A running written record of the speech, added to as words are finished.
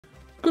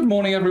Good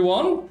morning,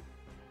 everyone.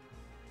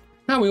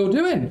 How are we all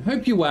doing?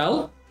 Hope you're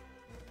well.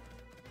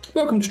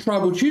 Welcome to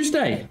Tribal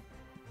Tuesday.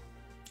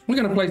 We're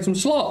going to play some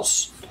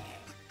slots.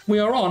 We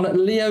are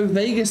on Leo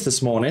Vegas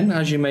this morning,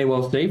 as you may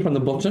well see from the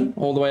button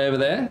all the way over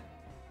there.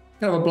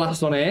 Gonna have a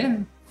blast on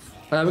here.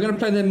 We're going to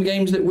play them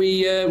games that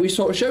we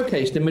sort of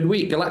showcased in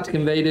midweek. Galactic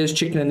Invaders,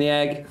 Chicken and the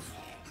Egg.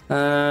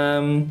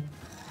 Yeah,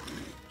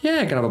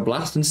 gonna have a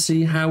blast and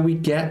see how we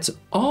get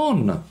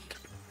on.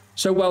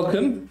 So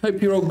welcome.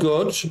 Hope you're all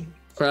good.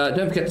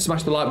 Don't forget to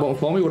smash the like button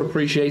for me. Would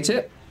appreciate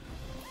it.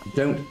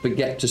 Don't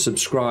forget to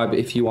subscribe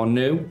if you are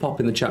new. Pop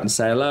in the chat and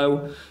say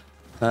hello.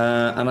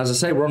 And as I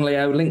say, we're on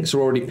Leo. Links are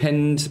already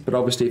pinned, but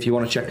obviously if you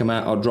want to check them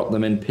out, I'll drop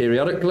them in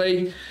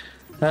periodically.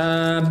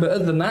 But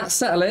other than that,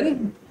 settle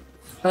in.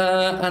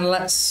 And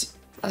let's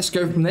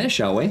go from there,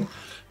 shall we?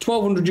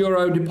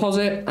 €1,200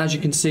 deposit. As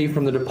you can see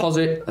from the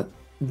deposit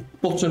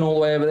button all the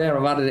way over there,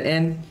 I've added it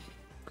in.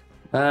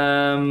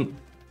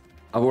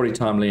 I've already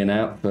timed Liam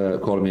out for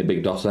calling me a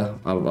big dosser.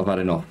 I've had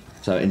enough.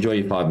 So enjoy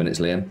your 5 minutes,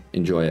 Liam.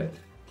 Enjoy it.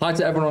 Hi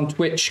to everyone on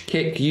Twitch,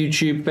 Kick,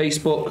 YouTube,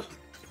 Facebook,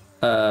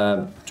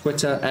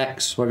 Twitter,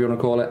 X, whatever you want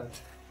to call it.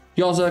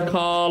 Yoza,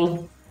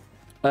 Carl,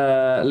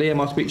 Liam,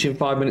 I'll speak to you in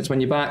 5 minutes when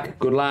you're back.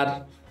 Good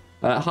lad.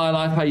 Hi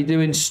Life, how you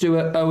doing?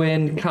 Stuart,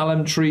 Owen,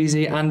 Callum,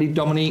 Treasy, Andy,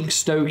 Dominique,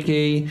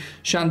 Stokey,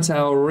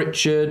 Chantel,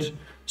 Richard,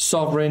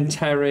 Sovereign,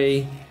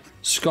 Terry,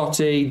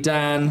 Scotty,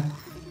 Dan,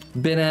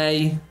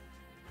 Binay.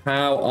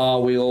 How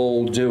are we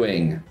all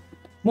doing?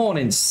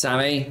 Morning,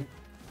 Sammy.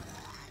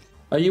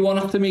 Are you on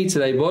after me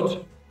today,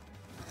 bud?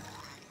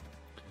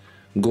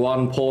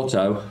 Guan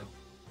Porto.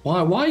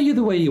 Why are you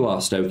the way you are,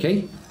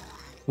 Stokey?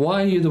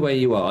 Why are you the way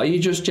you are? Are you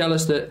just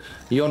jealous that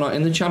you're not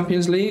in the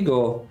Champions League,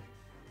 or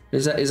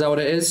is that what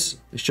it is?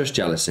 It's just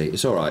jealousy.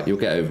 It's all right. You'll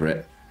get over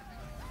it.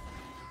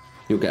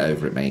 You'll get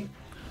over it, mate.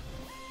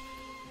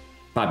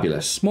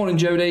 Fabulous. Morning,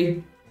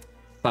 Jody.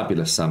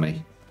 Fabulous,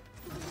 Sammy.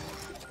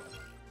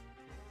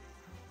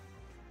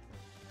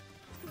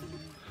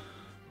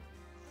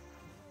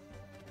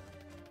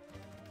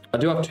 I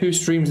do have 2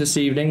 streams this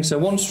evening. So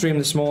 1 stream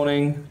this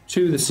morning,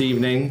 2 this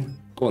evening.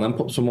 Go on then,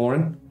 put some more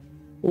in.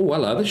 Oh,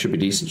 hello. This should be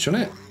decent,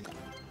 shouldn't it?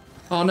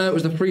 Oh, no, it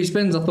was the free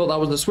spins. I thought that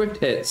was the Swift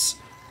hits.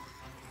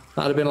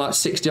 That'd have been like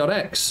 60 odd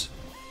X.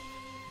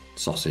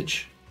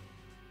 Sausage.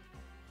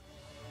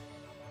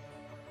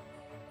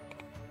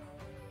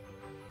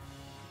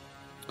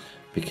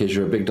 Because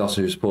you're a big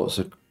dosser who supports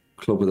a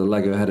club with a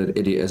Lego-headed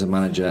idiot as a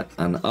manager.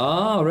 And,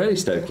 oh, really,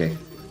 Stokey?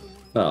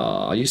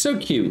 Oh, you're so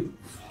cute.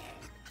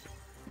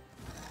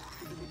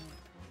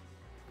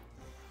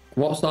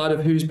 What side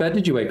of whose bed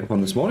did you wake up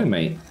on this morning,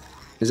 mate?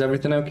 Is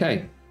everything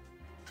okay?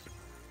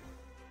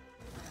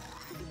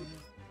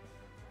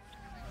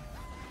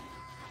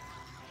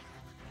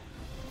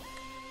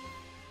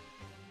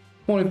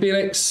 Morning,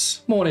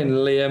 Felix. Morning,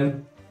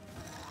 Liam.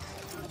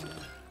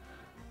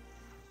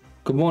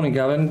 Good morning,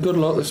 Gavin. Good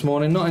luck this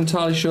morning. Not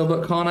entirely sure,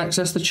 but can't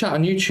access the chat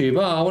on YouTube.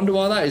 Oh, I wonder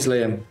why that is,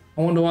 Liam.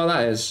 I wonder why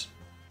that is.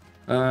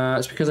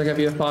 It's because I gave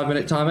you a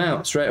 5-minute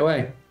timeout straight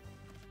away.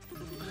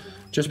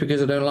 Just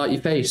because I don't like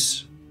your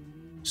face.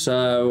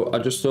 So I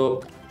just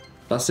thought,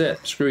 that's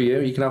it. Screw you.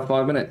 You can have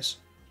 5 minutes.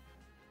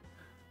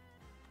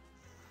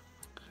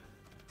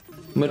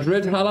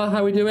 Madrid, hello.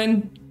 How we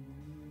doing?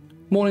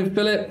 Morning,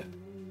 Philip.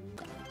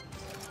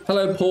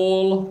 Hello,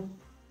 Paul.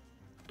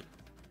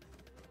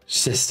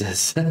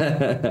 Sisters.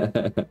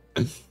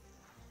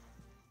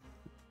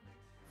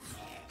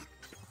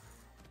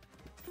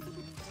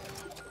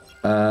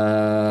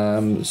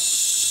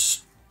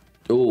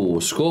 Oh,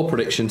 score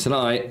prediction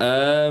tonight.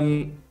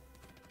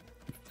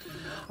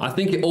 I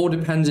think it all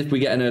depends if we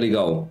get an early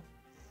goal.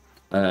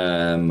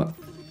 I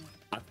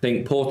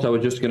think Porto are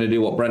just going to do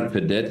what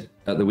Brentford did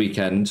at the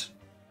weekend.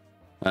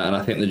 And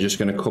I think they're just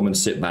going to come and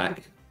sit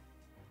back.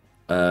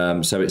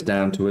 So it's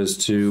down to us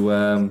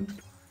to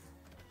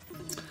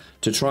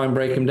try and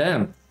break them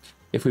down.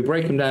 If we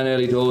break them down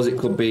early doors, it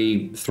could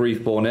be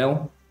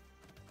 3-4-0.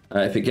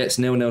 If it gets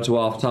 0-0 to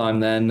half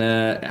time, then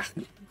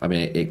I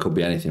mean, it could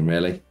be anything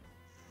really.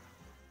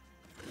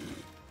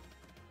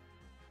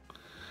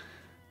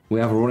 We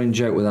have a running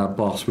joke with our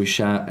boss. We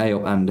shout, "Hey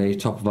up, Andy,"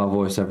 top of our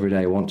voice every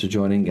day. Want to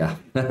join in, Gaff?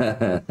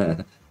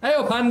 Hey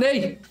up,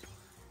 Andy.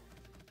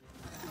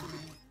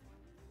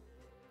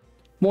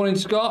 Morning,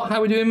 Scott.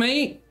 How we doing,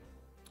 mate?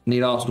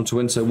 Need Arsenal to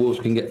win so Wolves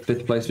can get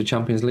 5th place for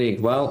Champions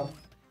League. Well,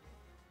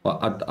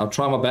 I'll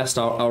try my best.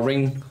 I'll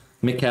ring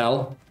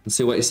Mikel and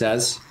see what he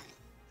says.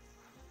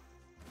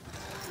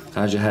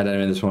 How's your head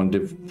anyway this one?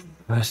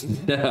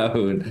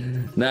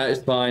 No,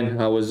 it's fine.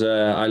 I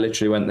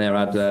literally went there,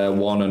 had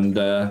 1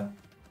 and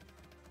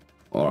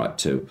all right,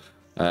 2,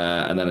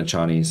 and then a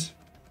Chinese.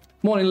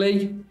 Morning,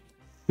 Lee.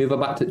 Who have I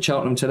backed at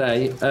Cheltenham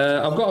today?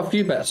 I've got a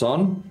few bets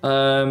on.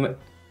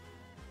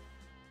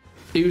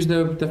 Who's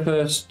the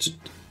first?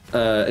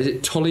 Is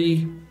it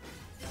Tully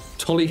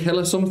Hill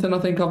or something? I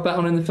think I've bet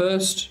on in the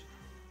first.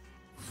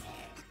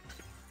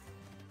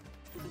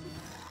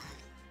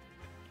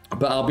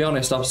 But I'll be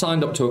honest, I've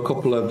signed up to a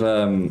couple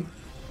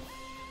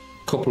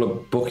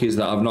of bookies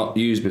that I've not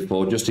used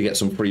before just to get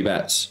some free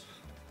bets.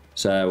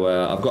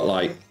 So I've got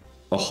like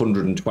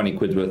 120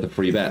 quid worth of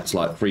free bets,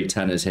 like free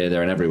tenors here,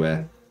 there and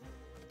everywhere.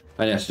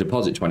 I only have to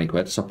deposit 20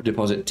 quid, so I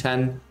deposit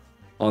 10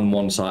 on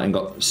one site and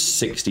got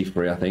 60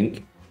 free, I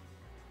think.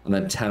 And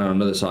then 10 on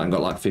another site and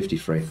got like 50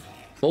 free.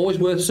 Always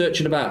worth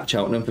searching about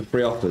Cheltenham for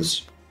free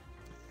offers,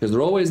 because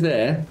they're always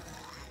there.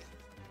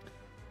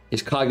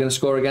 Is Kai going to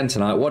score again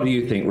tonight? What do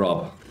you think,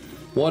 Rob?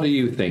 What do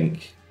you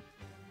think?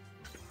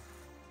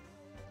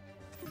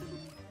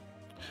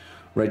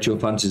 Rachel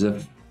fancies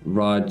a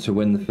ride to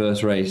win the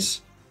first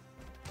race.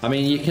 I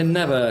mean, you can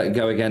never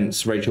go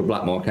against Rachel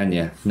Blackmore, can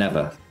you?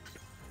 Never.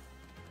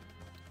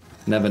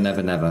 Never,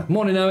 never, never.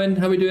 Morning, Owen.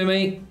 How we doing,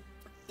 mate?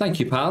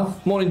 Thank you,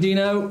 pal. Morning,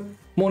 Dino.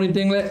 Morning,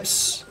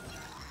 Dinglips.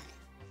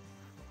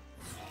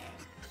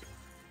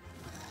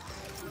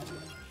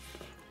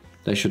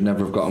 They should never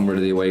have gotten rid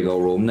of the away goal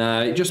rule.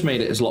 No, it just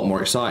made it a lot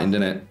more exciting,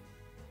 didn't it?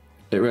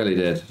 It really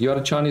did. You had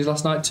a Chinese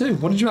last night too.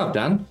 What did you have,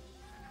 Dan?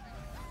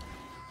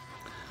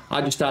 I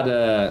just had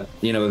a,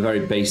 you know, a very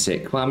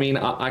basic. Well, I mean,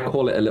 I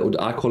call it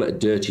a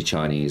dirty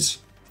Chinese.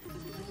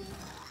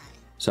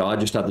 So I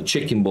just had the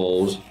chicken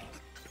balls,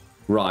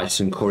 rice,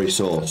 and curry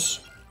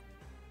sauce.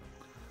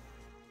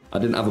 I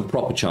didn't have a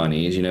proper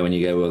Chinese, you know, when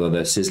you go with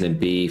the sizzling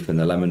beef and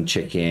the lemon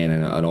chicken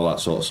and all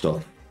that sort of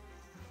stuff.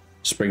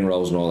 Spring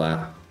rolls and all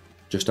that.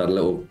 Just had a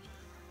little...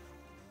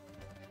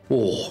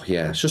 Oh,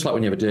 yeah. It's just like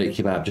when you have a dirty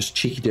kebab. Just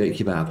cheeky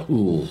dirty kebab.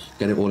 Ooh,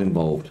 get it all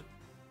involved.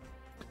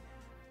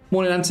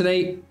 Morning,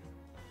 Anthony.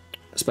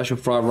 Special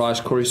fried rice,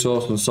 curry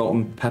sauce, and salt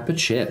and pepper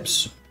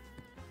chips.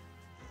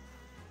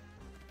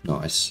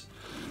 Nice.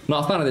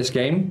 Not a fan of this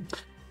game.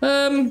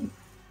 I'm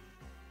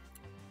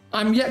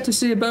yet to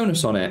see a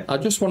bonus on it. I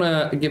just want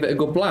to give it a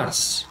good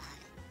blast.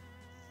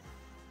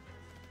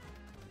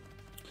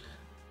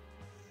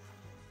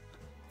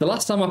 The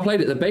last time I played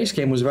it, the base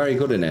game was very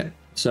good in it.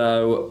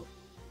 So,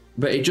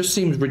 but it just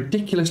seems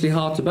ridiculously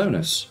hard to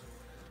bonus.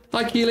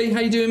 Hi, Keely.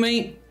 How you doing,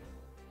 mate?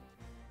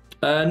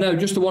 No,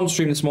 just the one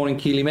stream this morning,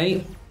 Keely,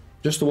 mate.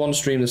 Just the one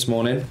stream this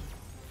morning.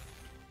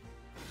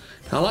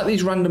 I like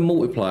these random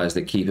multipliers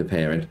that keep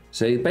appearing.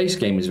 See, the base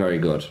game is very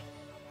good.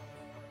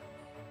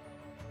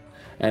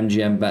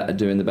 MGM Bet are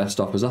doing the best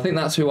offers. I think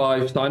that's who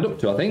I've signed up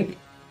to, I think.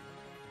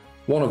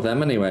 One of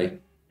them, anyway.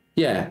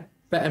 Yeah,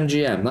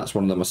 BetMGM. That's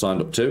one of them I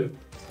signed up to.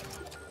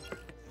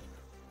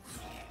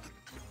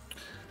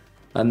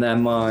 And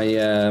then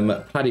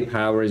my Paddy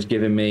Power is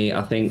giving me,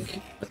 I think,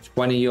 a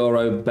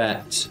 €20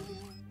 bet.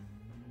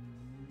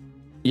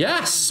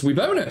 Yes, we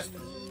bonus.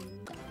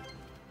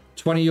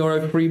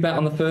 €20 free bet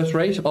on the first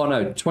race. Oh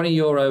no,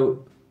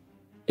 €20.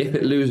 If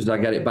it loses, I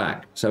get it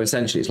back. So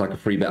essentially, it's like a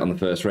free bet on the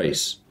first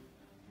race.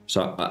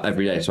 So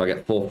every day, so I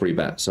get 4 free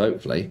bets. So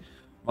hopefully,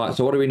 right.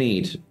 So what do we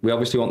need? We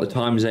obviously want the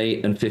times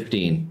 8 and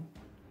 15.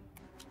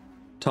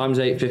 Times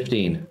 8,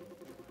 15.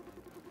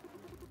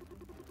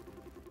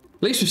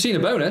 At least we've seen a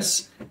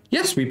bonus.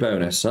 Yes, we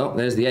bonus. Oh,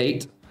 there's the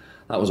 8.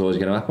 That was always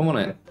going to happen,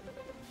 wasn't it?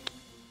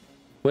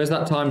 Where's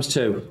that times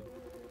 2?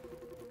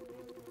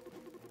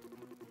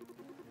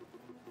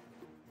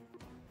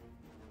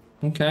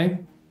 Okay.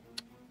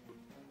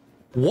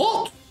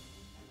 What?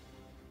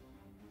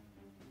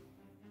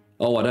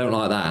 Oh, I don't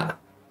like that.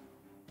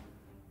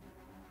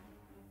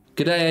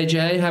 G'day,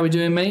 AJ. How we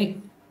doing,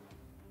 mate?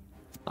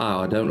 Oh,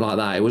 I don't like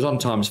that. It was on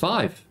times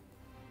 5.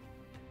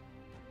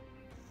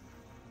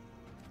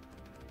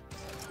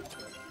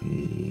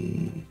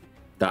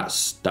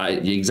 That's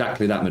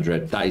exactly that,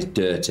 Madrid. That is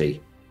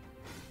dirty.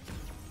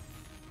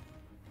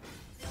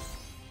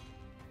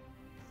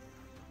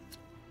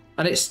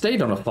 And it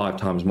stayed on a 5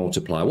 times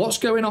multiplier. What's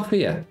going off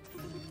here?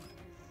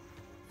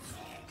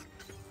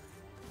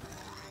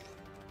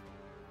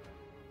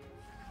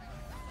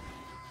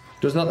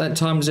 Does that then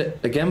times it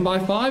again by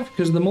 5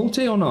 because of the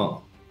multi or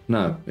not?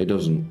 No, it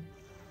doesn't.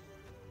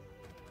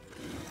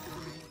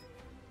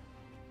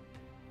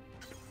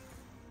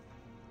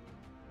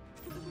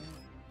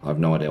 I have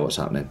no idea what's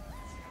happening.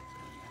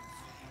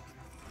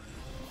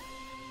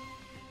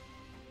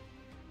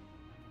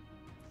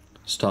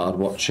 Started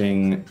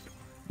watching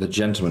the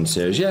Gentleman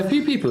series. Yeah, a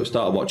few people have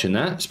started watching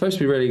that. It's supposed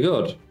to be really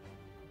good.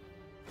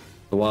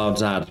 The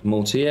Wilds ad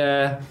multi.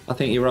 Yeah, I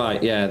think you're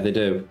right. Yeah, they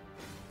do.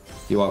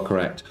 You are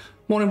correct.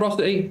 Morning,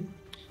 Rosty.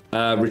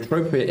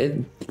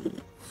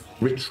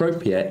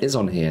 Retropia is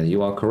on here.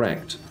 You are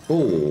correct.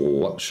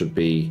 Oh, that should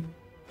be...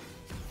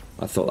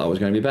 I thought that was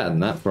going to be better than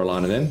that for a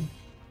line of him.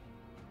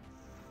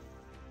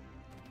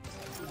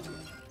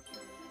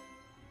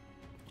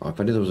 Oh, if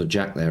I did, there was a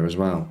jack there as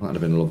well. That'd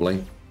have been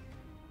lovely.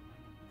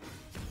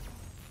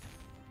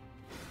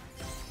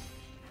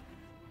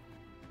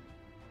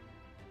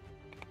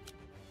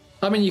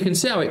 I mean, you can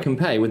see how it can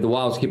pay with the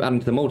Wilds keep adding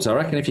to the multi. I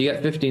reckon if you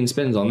get 15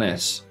 spins on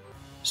this,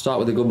 start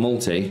with a good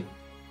multi,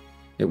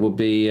 it would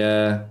be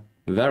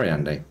very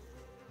handy.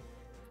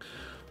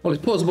 Well,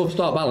 it's put us above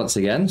start balance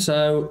again,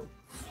 so...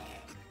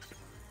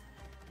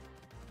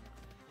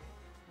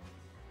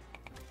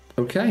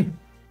 Okay.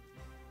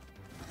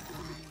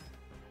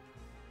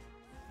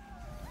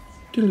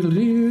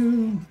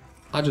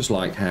 I just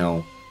like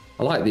how...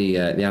 I like the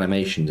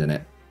animations in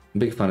it. I'm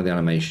a big fan of the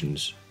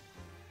animations.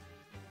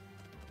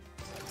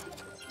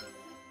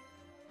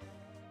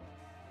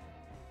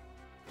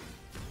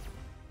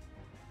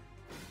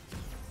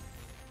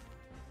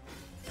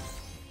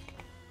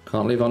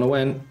 Can't leave on a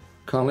win.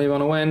 Can't leave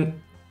on a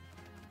win.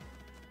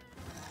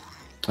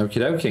 Okie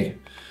dokie.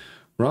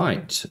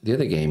 Right, the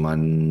other game I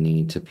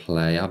need to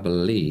play, I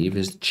believe,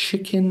 is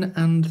Chicken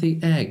and the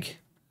Egg.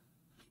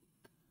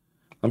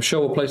 I'm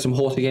sure we'll play some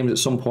horsey games at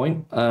some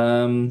point.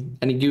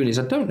 Any Goonies?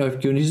 I don't know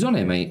if Goonies is on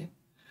here, mate.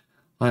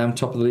 I am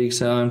top of the league,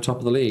 so I am top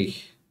of the league.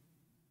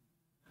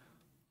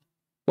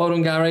 Well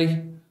done,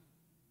 Gary.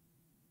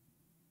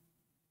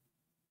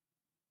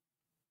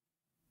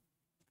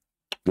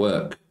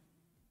 Work.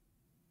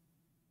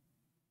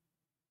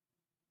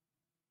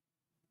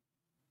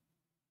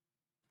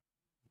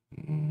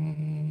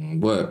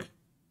 Work.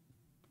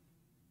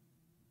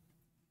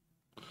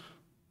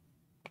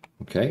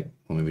 Okay,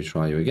 well, maybe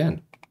try you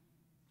again.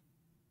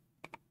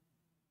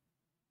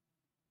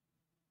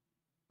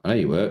 I know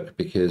you work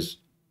because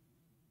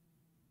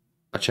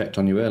I checked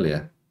on you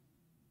earlier.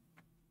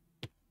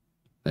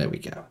 There we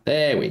go.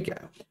 There we go.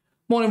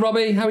 Morning,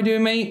 Robbie. How are we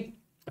doing, mate?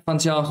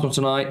 Fancy Arsenal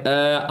tonight?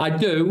 I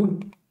do,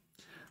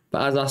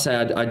 but as I say,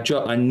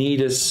 I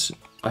need us.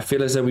 I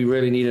feel as though we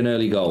really need an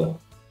early goal.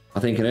 I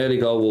think an early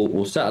goal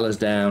will settle us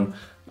down,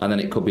 and then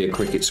it could be a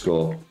cricket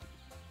score.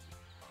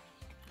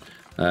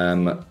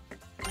 Yeah,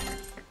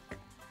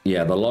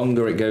 the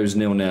longer it goes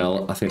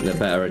 0-0, I think the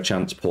better a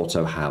chance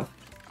Porto have.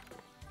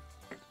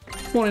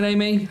 Morning,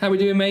 Amy. How we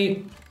doing,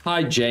 mate?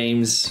 Hi,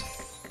 James.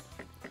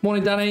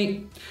 Morning,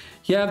 Danny.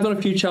 Yeah, I've done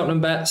a few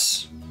Cheltenham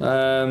bets.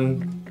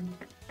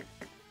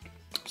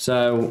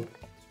 So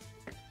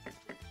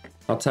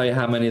I'll tell you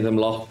how many of them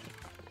lost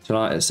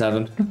tonight at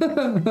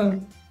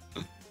 7.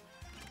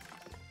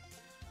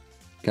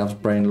 Gav's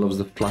brain loves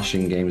the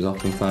flashing games,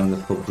 often found the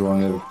pub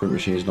drawing over print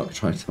machines, not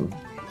trying to.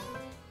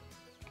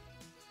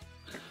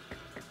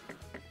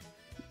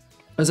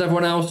 Has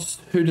everyone else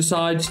who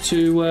decides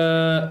to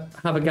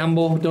have a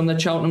gamble done their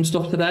Cheltenham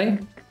stuff today?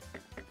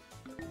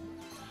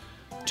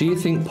 Do you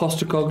think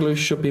Postecoglou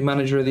should be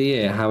manager of the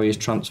year, how he has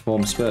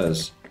transformed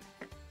Spurs?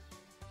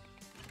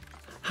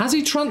 Has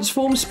he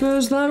transformed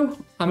Spurs, though?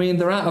 I mean,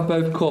 they're out of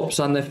both cups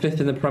and they're 5th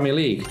in the Premier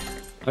League.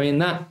 I mean,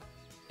 that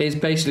is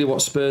basically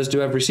what Spurs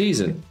do every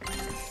season.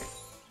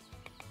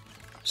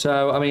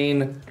 So, I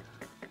mean,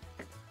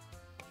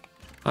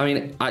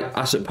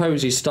 I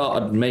suppose he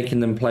started making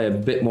them play a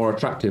bit more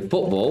attractive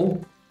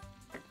football.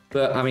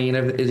 But, I mean,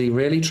 has he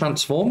really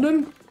transformed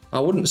them?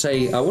 I wouldn't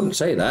say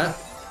that.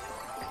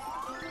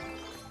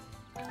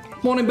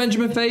 Morning,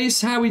 Benjamin Face.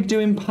 How we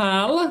doing,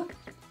 pal?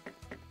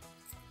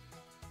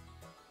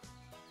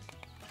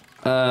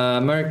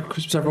 Merry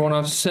Christmas, everyone.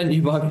 I've sent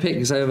you my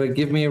pics over.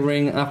 Give me a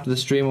ring after the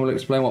stream. We'll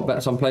explain what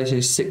bets I'm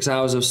placing. 6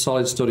 hours of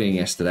solid studying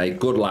yesterday.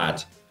 Good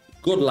lad.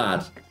 Good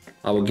lad.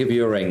 I will give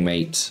you a ring,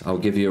 mate. I'll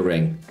give you a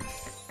ring.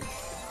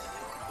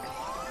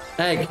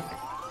 Egg.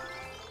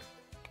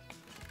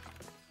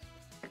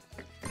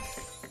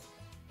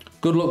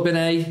 Good luck,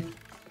 Binay.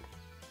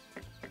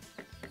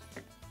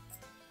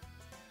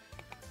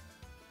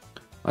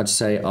 I'd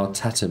say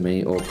Arteta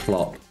me or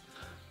Klopp.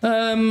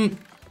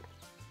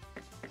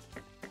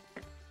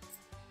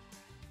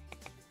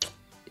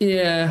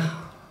 Yeah.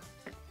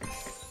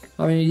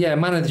 I mean, yeah,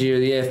 manager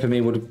of the year for me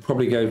would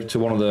probably go to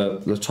one of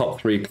the top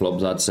 3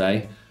 clubs, I'd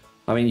say.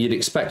 I mean, you'd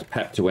expect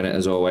Pep to win it,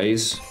 as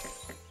always.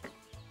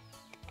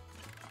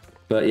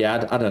 But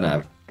yeah, I don't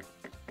know.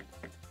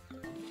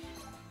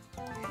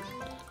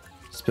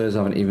 Spurs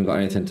haven't even got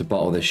anything to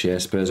bottle this year.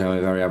 Spurs have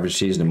a very average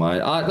season in my...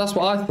 that's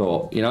what I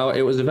thought. You know,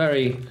 it was a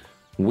very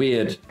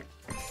weird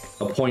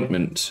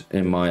appointment,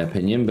 in my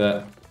opinion,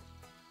 but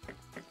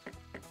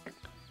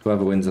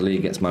whoever wins the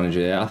league gets manager.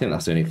 Yeah, I think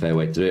that's the only fair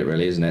way to do it,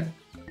 really, isn't it?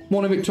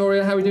 Morning,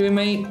 Victoria. How are we doing,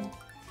 mate?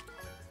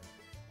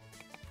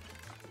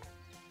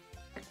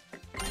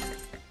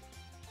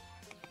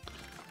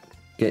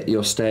 Get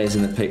your stairs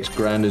in the picks.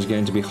 Grounder's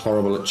going to be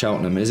horrible at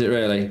Cheltenham. Is it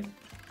really?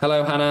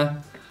 Hello,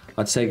 Hannah.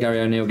 I'd say Gary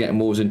O'Neill getting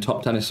Wolves in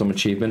top 10 is some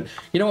achievement.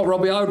 You know what,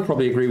 Robbie? I would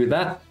probably agree with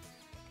that.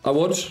 I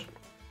would.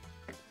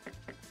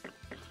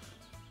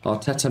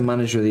 Arteta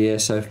manager of the year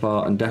so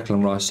far and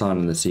Declan Rice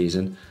signing the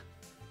season.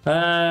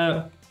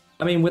 I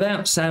mean,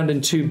 without sounding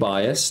too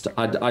biased,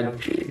 I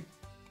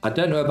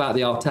don't know about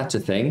the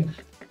Arteta thing,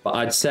 but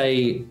I'd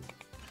say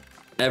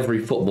every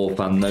football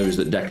fan knows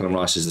that Declan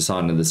Rice is the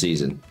signing of the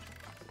season.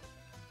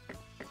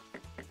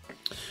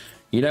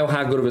 You know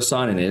how good of a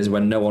signing is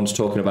when no one's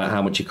talking about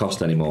how much he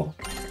cost anymore.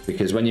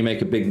 Because when you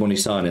make a big money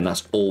signing,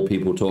 that's all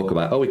people talk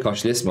about. Oh, it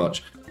cost you this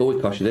much. Oh,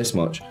 it cost you this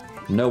much.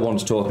 No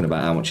one's talking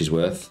about how much he's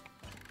worth.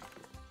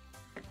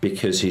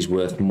 Because he's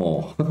worth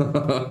more.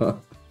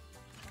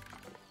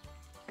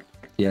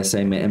 Yeah,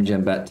 same mate.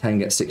 MGM bet 10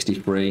 get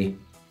 63.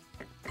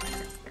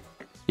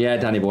 Yeah,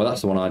 Danny boy,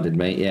 that's the one I did,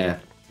 mate. Yeah.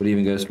 Would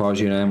even go as far as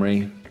you know,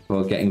 Emery,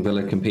 for getting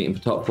Villa competing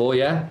for top 4.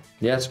 Yeah.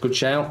 Yeah, it's a good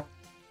shout.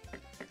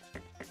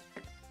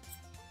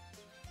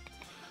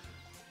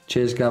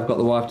 Cheers, Gav. Got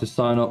the wife to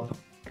sign up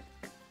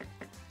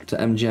to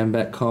MGM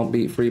bet. Can't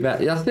beat free bet.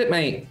 Yeah, that's it,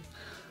 mate.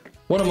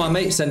 One of my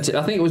mates sent it.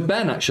 I think it was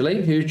Ben,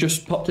 actually, who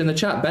just popped in the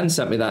chat. Ben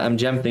sent me that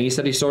MGM thing. He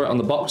said he saw it on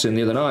the boxing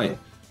the other night.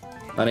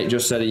 And it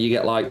just said you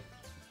get like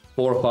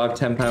 4 or 5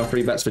 £10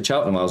 free bets for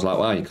Cheltenham. I was like,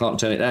 wow, you can't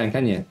turn it down,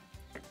 can you?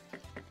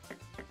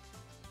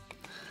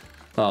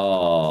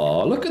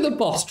 Oh, look at the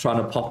boss trying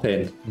to pop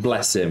in.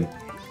 Bless him.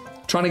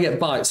 Trying to get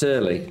bites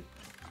early.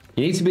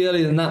 You need to be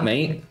earlier than that,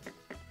 mate.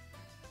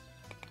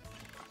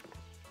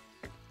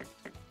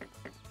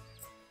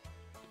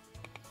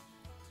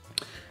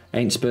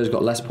 Ain't Spurs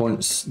got less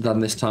points than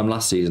this time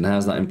last season?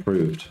 How's that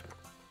improved?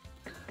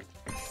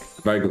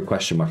 Very good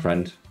question, my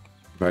friend.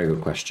 Very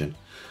good question.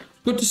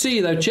 Good to see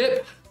you, though,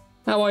 Chip.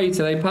 How are you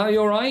today, pal?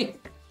 You all right?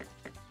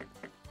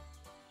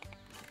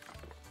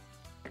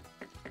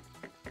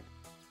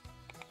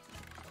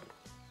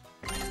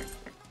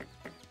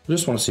 I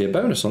just want to see a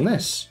bonus on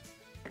this.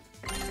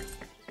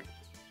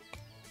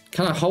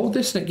 Can I hold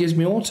this and it gives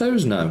me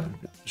autos? No,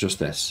 just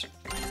this.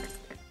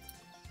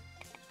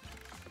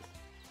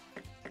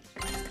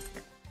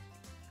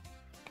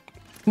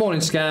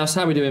 Morning, Scouse.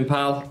 How we doing,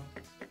 pal?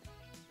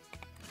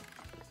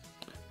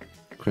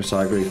 Chris,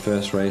 I agree.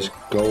 First race,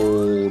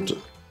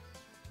 gold.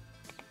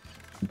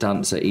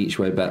 Dancer each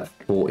way bet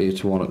 40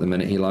 to 1 at the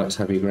minute. He likes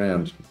heavy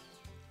ground.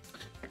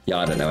 Yeah,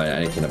 I don't know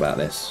anything about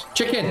this.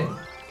 Chicken!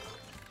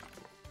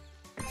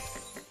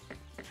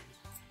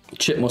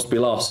 Chip must be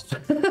lost.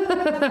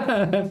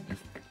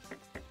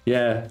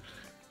 Yeah.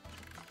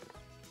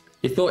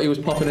 He thought he was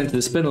popping into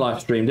the spin live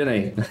stream, didn't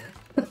he?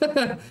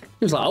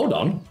 He was like, hold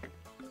on.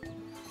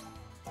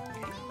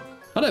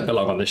 I don't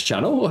belong on this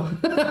channel.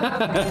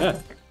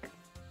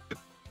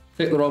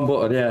 Click the wrong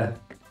button, yeah.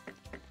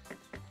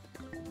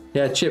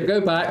 Yeah, Chip,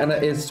 go back and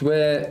it's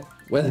where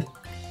the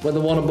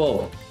one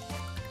above.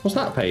 What's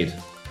that paid?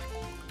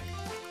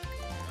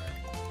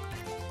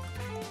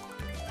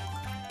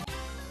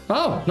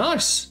 Oh,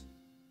 nice.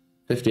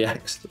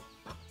 50x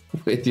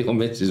with your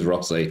Mrs.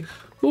 Rossi.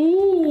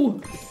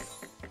 Ooh.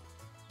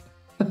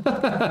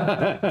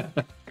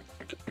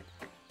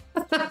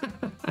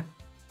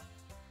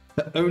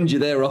 Owned you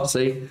there,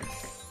 Rossi.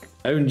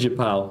 Owned you,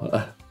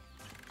 pal.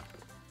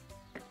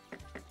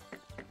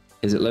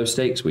 Is it low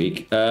stakes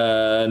week?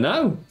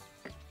 No.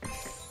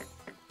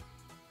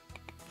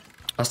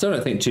 I still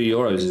don't think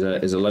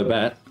 €2 is a low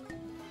bet.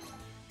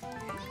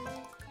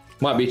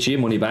 Might be to your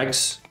money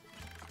bags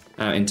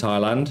out in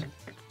Thailand.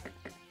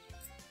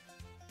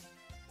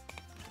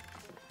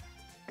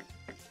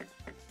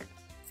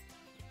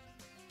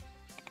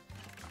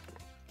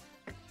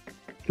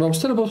 Well, I'm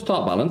still above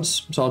start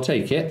balance, so I'll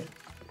take it.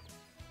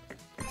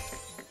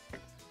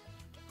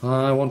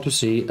 I want to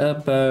see a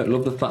bird.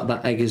 Love the fact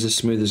that egg is as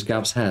smooth as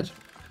Gav's head.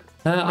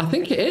 I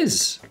think it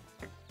is.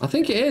 I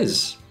think it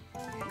is.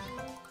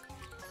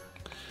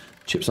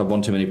 Chips, I've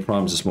won too many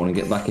primes this morning.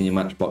 Get back in your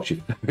matchbox,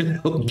 you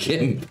little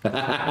gimp.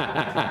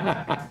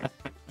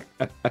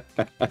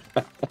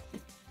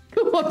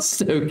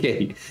 What's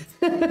Stokey?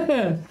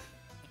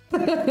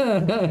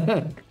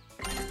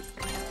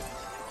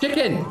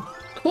 Chicken!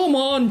 Come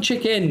on,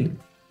 chicken!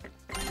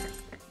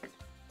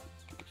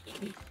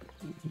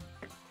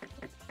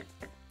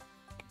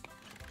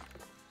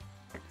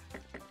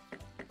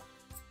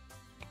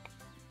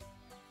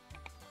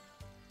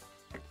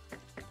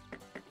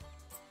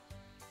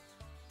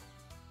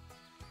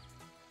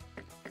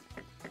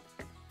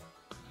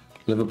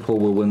 Liverpool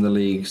will win the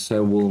league,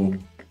 so will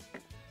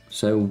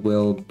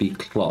be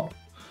Klopp.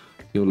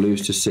 You'll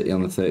lose to City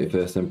on the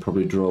 31st and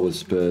probably draw with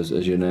Spurs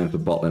as you're known for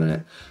bottling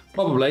it.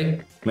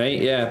 Probably,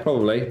 mate, yeah,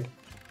 probably.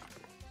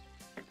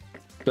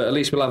 But at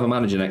least we'll have a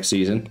manager next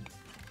season.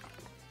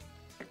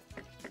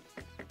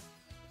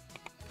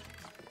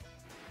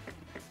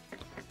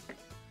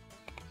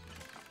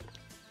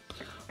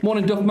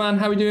 Morning, Duffman.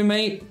 How we doing,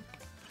 mate?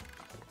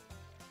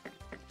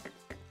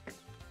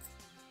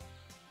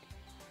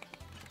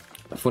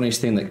 The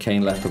funniest thing that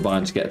Kane left for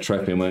Bayern to get a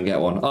trophy and won't get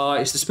one. Oh,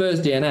 it's the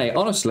Spurs DNA.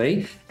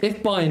 Honestly,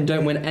 if Bayern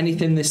don't win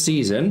anything this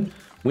season,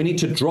 we need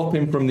to drop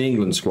him from the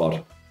England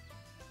squad.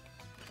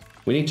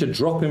 We need to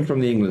drop him from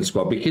the England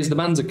squad because the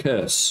man's a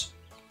curse.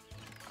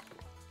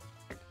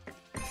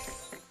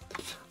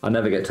 I'll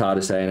never get tired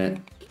of saying it.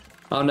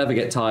 I'll never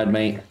get tired,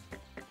 mate.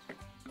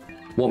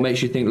 What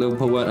makes you think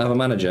Liverpool won't have a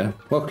manager?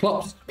 Well,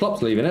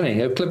 Klopp's leaving, isn't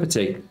he? Oh,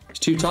 Clipperty. He's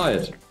too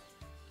tired.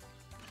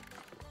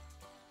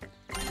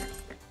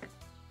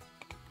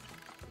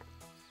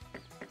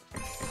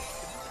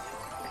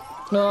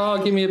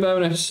 Oh, give me a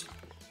bonus.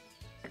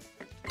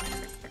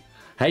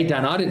 Hey,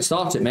 Dan, I didn't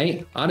start it,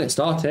 mate. I didn't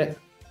start it.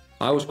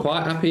 I was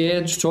quite happy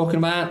here, just talking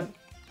about,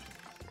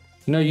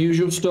 you know,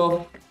 usual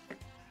stuff.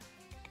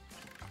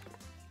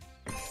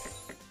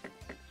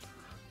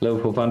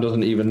 Liverpool fan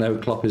doesn't even know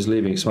Klopp is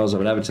leaving. Smells of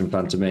an Everton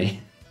fan to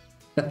me.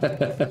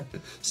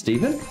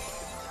 Stephen?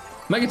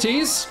 Mega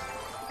Tease?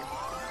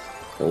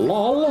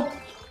 Lol.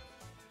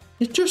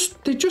 They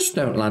just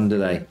don't land, do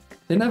they?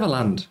 They never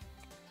land.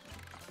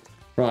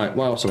 Right,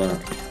 what else have I?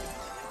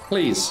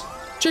 Please.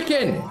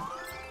 Chicken!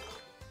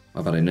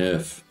 I've had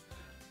enough.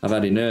 I've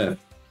had enough.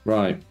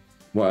 Right,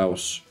 what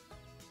else?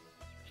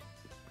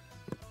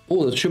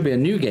 Oh, there should be a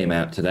new game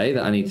out today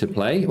that I need to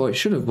play. Well, it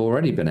should have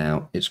already been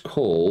out. It's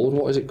called...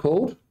 What is it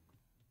called?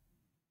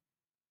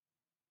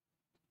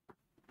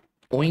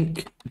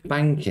 Oink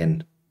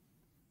Banking.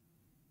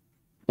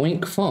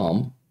 Oink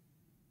Farm?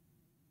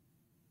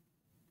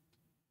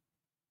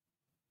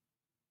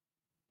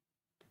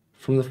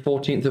 from the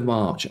 14th of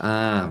March.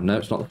 Ah, no,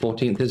 it's not the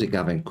 14th, is it,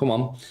 Gavin? Come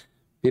on.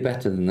 Be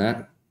better than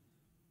that.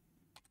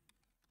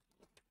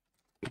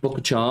 Book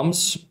of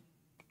Charms.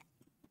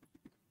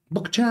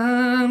 Book of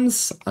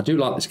Charms. I do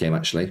like this game,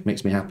 actually.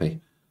 Makes me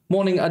happy.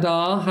 Morning,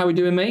 Adar. How are we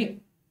doing,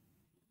 mate?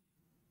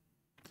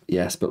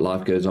 Yes, but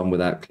life goes on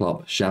without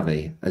Klopp.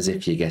 Xavi. As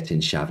if you're getting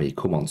Xavi.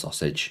 Come on,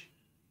 sausage.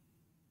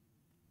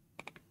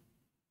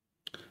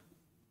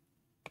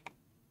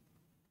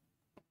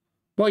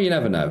 Well, you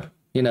never know.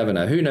 You never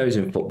know. Who knows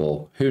in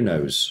football? Who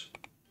knows?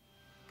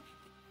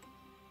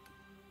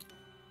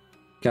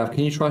 Gav,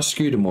 can you try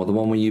Scudamore, the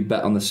one where you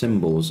bet on the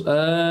symbols?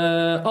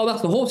 Oh,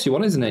 that's the horsey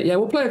one, isn't it? Yeah,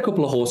 we'll play a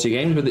couple of horsey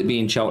games with it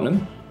being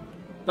Cheltenham.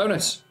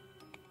 Bonus.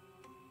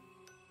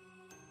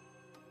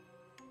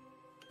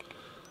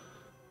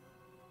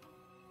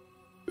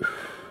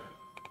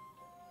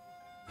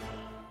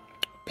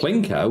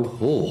 Plinko?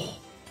 Oh,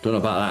 don't know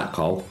about that,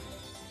 Cole.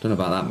 Don't know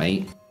about that,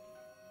 mate.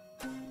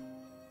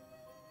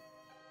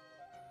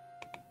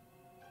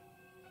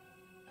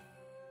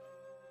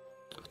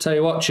 Tell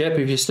you what, Chip,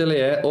 if you're still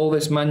here, all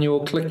this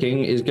manual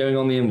clicking is going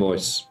on the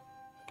invoice.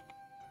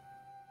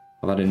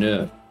 I've had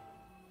enough.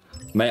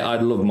 Mate,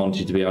 I'd love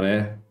Monty to be on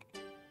here.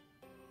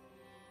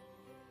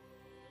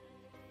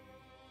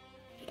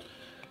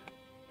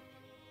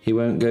 He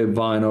won't go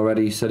Vine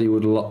already. He said he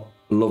would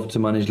love to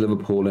manage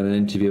Liverpool in an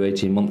interview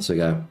 18 months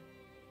ago.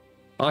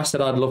 I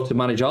said I'd love to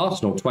manage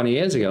Arsenal 20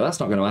 years ago.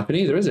 That's not going to happen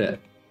either, is it?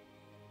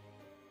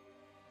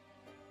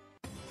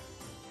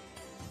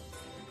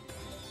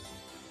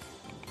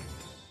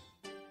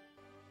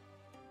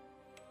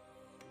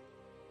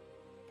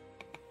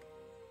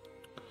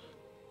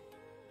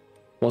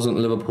 Wasn't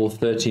Liverpool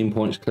 13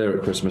 points clear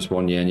at Christmas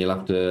one year, and you'll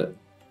have to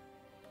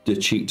the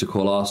cheek to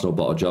call Arsenal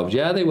bottle jobs?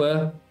 Yeah, they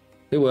were.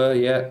 They were,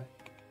 yeah.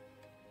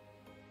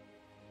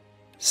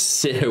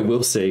 So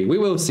we'll see. We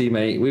will see,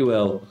 mate. We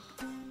will.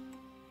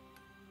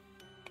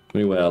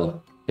 We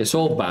will. It's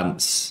all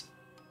bants.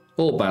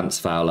 All bants,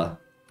 Fowler.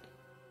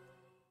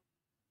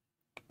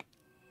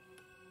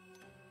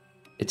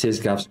 It is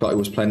Gav Scott who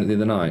was playing it the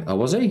other night. Oh,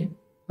 was he?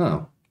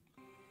 Oh.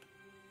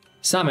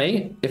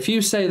 Sammy, if you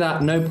say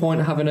that, no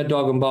point having a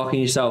dog and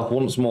barking yourself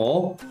once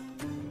more.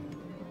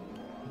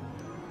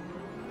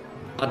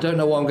 I don't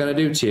know what I'm going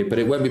to do to you, but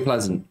it won't be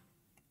pleasant.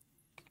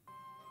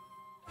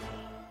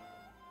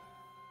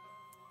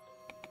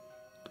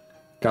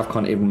 Gav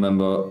can't even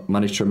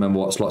manage to remember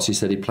what slots he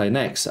said he'd play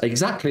next.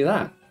 Exactly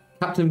that.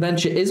 Captain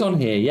Venture is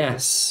on here,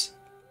 yes.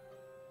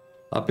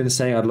 I've been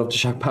saying I'd love to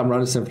shag Pam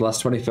Randerson for the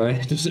last 25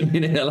 years. Doesn't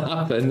mean it'll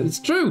happen. It's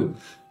true.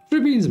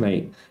 True beans,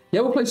 mate.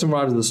 Yeah, we'll play some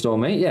Riders of the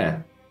Storm, mate,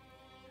 yeah.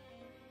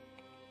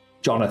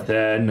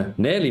 Jonathan.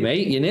 Nearly,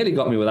 mate. You nearly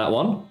got me with that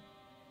one.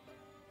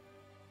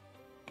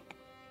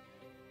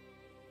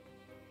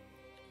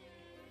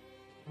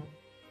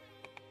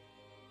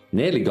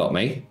 Nearly got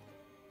me.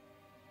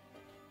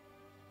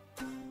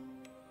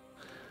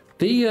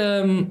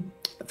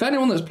 For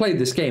anyone that's played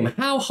this game,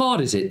 how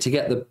hard is it to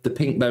get the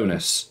pink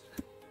bonus?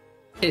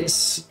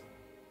 It's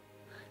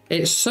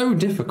so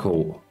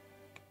difficult.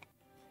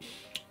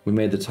 We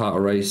made the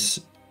title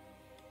race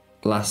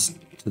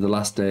to the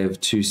last day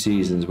of 2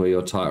 seasons where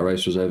your title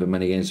race was over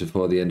many games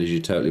before the end as you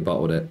totally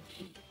bottled it.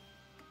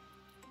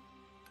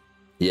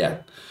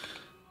 Yeah.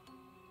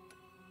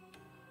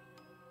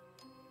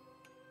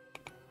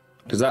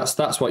 Because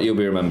that's what you'll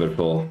be remembered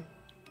for.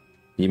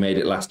 You made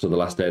it last till the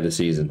last day of the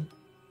season.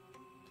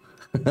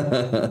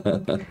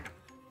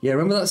 Yeah,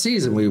 remember that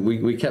season?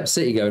 We kept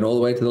City going all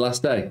the way to the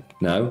last day.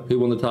 No? Who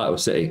won the title?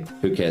 City.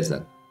 Who cares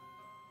then?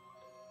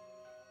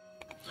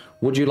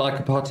 Would you like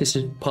a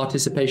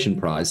participation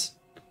prize?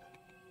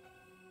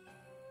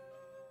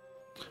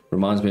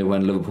 Reminds me of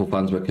when Liverpool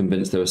fans were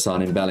convinced they were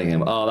signing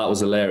Bellingham. Oh, that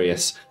was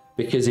hilarious.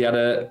 Because he had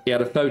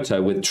a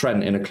photo with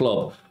Trent in a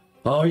club.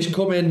 Oh, he's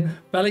coming.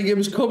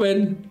 Bellingham's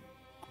coming.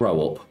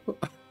 Grow up.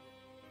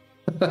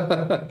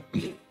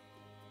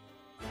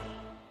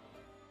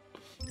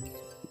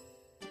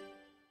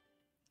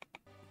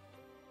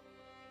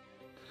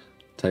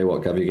 Tell you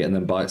what, Gav, you're getting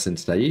them bites in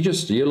today.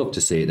 You love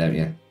to see it, don't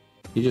you?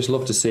 You just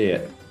love to see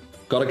it.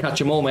 Gotta catch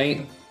them all,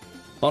 mate.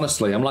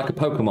 Honestly, I'm like a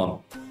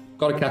Pokemon.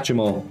 Gotta catch them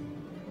all.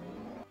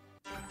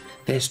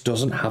 This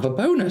doesn't have a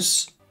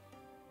bonus.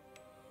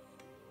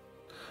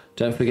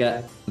 Don't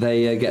forget,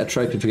 they get a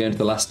trophy for going to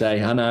the last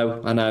day. I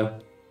know, I know.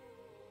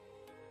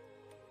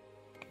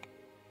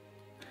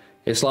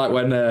 It's like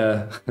when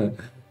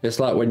it's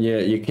like when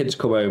your kids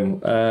come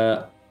home.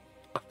 I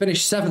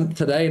finished 7th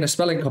today in a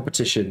spelling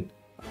competition.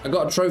 I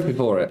got a trophy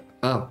for it.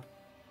 Oh.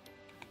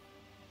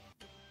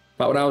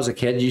 Back when I was a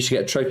kid, you used to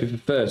get a trophy for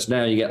first.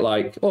 Now you get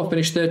like, oh, I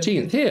finished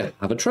 13th. Here,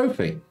 have a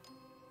trophy.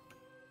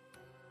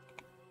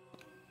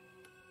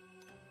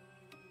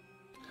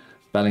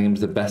 Bellingham's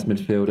the best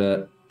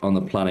midfielder on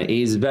the planet.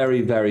 He's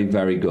very, very,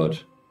 very good.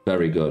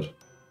 Very good.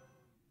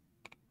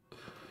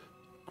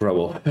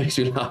 Grow up. Makes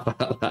me laugh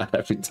out loud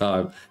every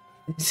time.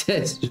 He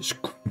says,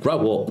 just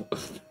grow up.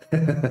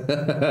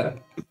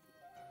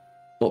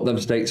 Up them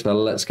stakes, fella.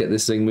 Let's get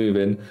this thing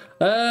moving.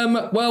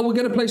 Well, we're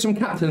going to play some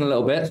captain a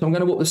little bit, so I'm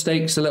going to up the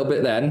stakes a little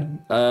bit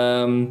then.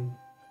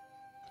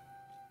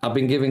 I've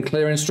been given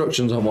clear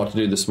instructions on what to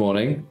do this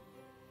morning.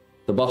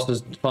 The boss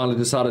has finally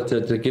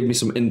decided to give me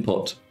some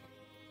input.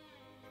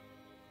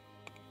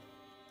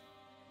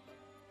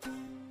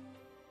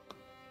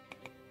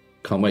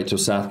 Can't wait till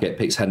Southgate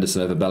picks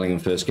Henderson over Bellingham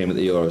first game at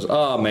the Euros.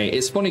 Oh, mate,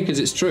 it's funny because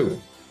it's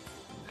true.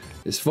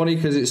 It's funny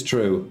because it's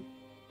true.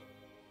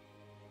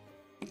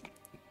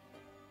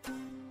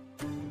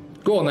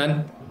 Go on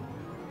then.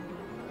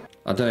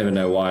 I don't even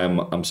know why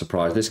I'm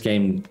surprised. This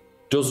game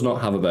does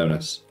not have a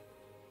bonus.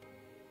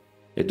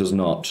 It does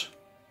not.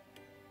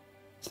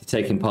 It's the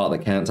taking part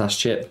that counts. Ask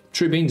Chip.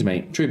 True beans,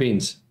 mate. True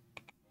beans.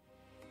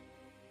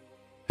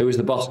 Who is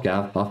the boss,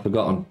 Gav? I've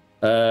forgotten.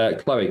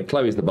 Chloe.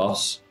 Chloe's the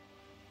boss.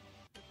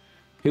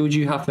 Who would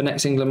you have for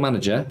next England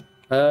manager?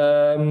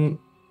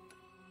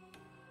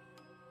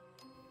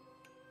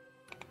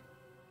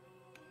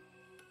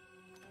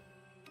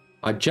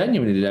 I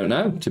genuinely don't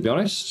know, to be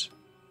honest.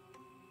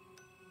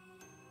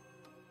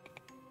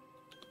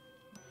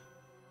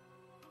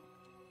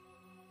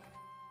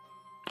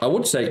 I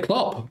would say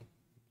Klopp.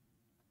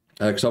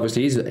 Because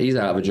obviously he's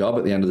out of a job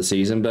at the end of the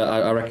season, but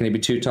I reckon he'd be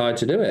too tired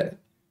to do it.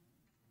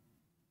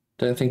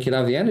 Don't think he'd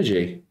have the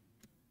energy.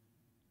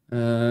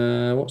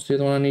 What's the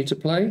other one I need to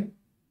play?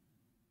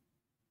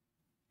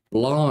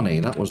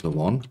 Blarney, that was the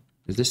one.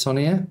 Is this on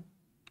here?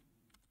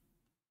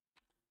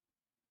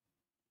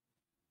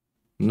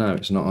 No,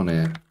 it's not on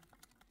here.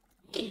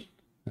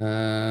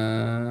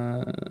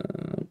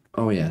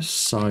 Oh yeah,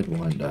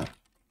 Sidewinder.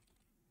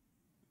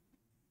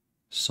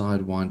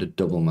 Sidewinder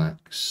double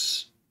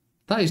max.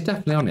 That is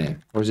definitely on here.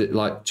 Or is it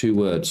like 2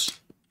 words?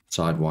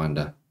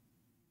 Sidewinder. I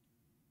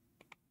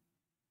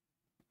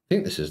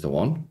think this is the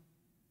one.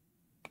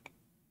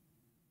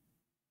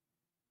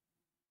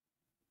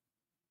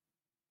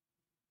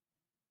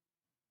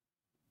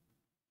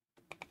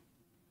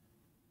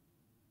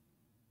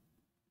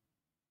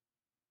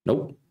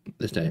 Nope,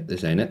 this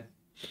ain't it.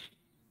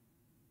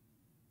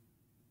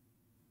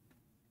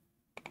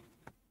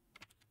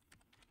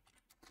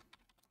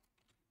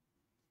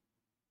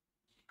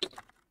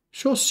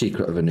 Sure,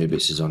 Secret of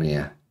Anubis is on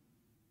here.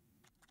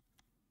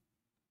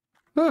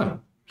 Oh,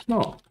 it's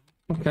not.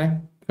 Okay,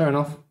 fair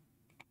enough.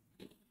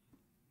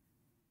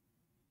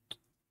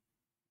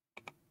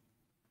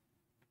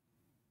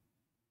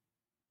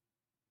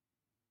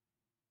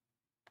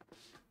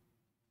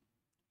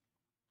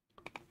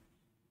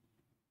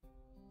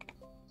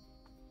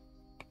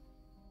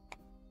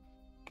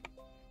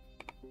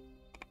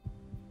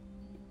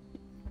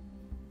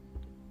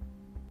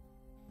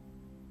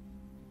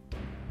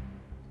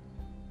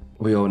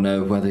 We all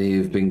know whether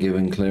you've been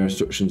given clear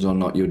instructions or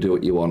not, you'll do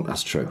what you want.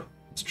 That's true.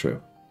 That's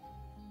true.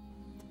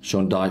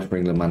 Sean died for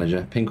England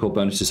manager. Pink or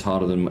bonus is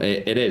harder than...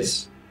 It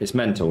is. It's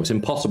mental. It's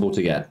impossible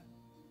to get.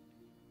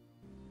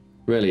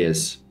 Really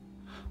is.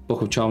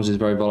 Book of Charms is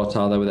very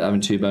volatile, though, with it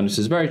having 2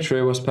 bonuses. Very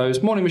true, I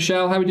suppose. Morning,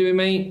 Michelle. How we doing,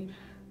 mate?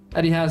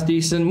 Eddie Howe's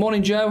decent.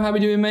 Morning, Joe. How we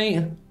doing,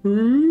 mate?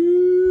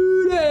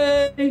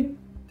 Rudy!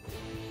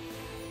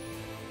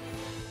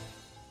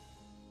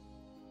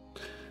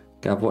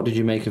 Gav, what did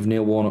you make of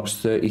Neil Warnock's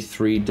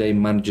 33-day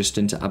manager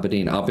stint at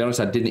Aberdeen? I'll be honest,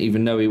 I didn't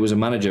even know he was a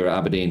manager at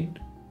Aberdeen.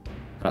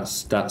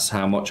 That's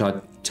how much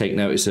I take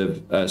notice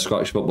of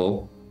Scottish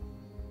football.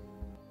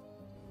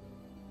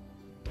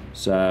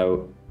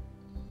 So,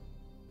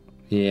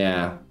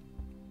 yeah.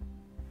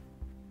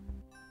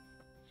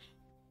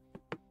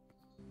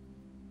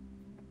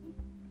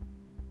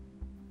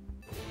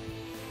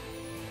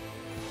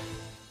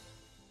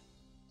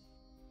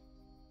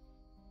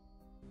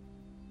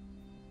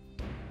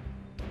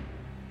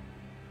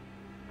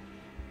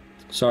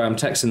 Sorry, I'm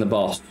texting the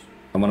boss.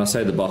 And when I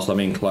say the boss, I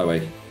mean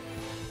Chloe.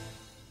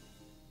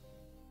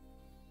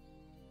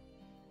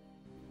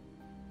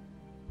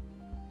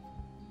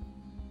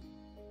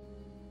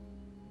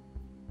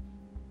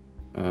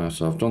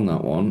 So I've done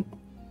that one.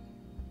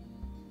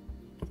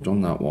 I've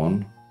done that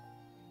one.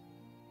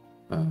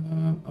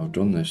 I've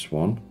done this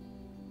one.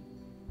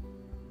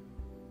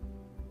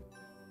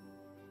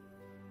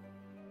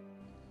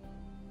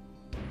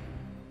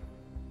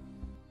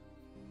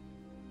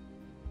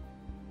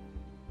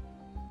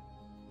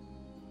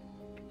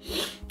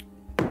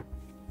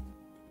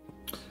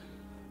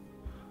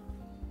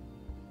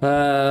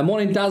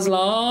 Morning,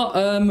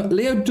 Dazzler.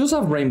 Leo does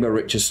have Rainbow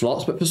Riches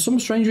slots, but for some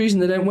strange reason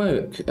they don't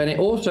work. And it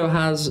also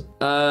has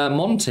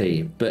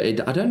Monty,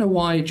 but I don't know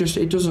why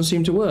it doesn't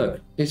seem to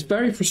work. It's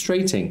very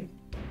frustrating.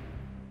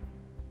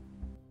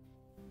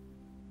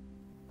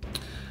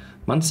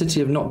 Man City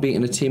have not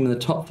beaten a team in the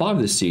top 5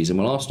 this season.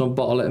 Will Arsenal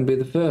bottle it and be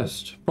the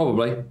first?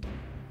 Probably.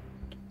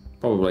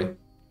 Probably.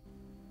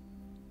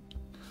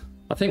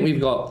 I think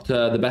we've got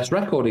the best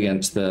record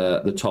against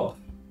the top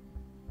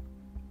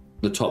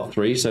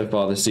 3 so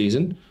far this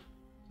season.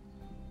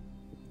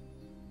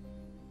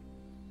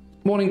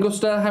 Morning,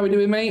 Gusta. How we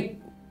doing,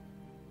 mate?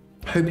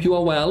 Hope you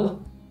are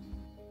well.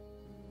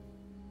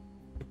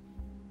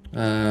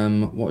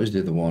 What is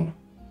the other one?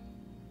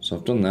 So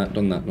I've done that,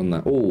 done that, done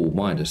that. Oh,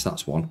 Midas,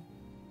 that's one.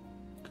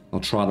 I'll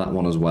try that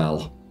one as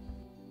well.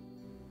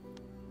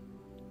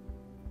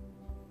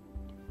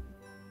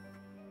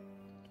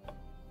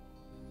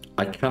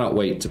 I cannot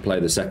wait to play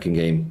the second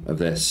game of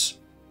this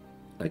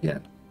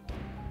again.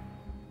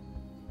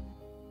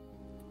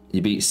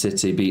 You beat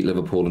City, beat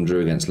Liverpool, and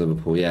drew against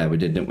Liverpool. Yeah, we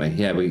did, didn't we?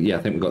 Yeah,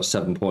 I think we got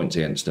 7 points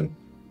against them.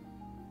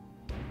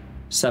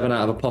 7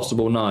 out of a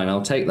possible 9.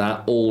 I'll take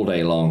that all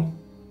day long.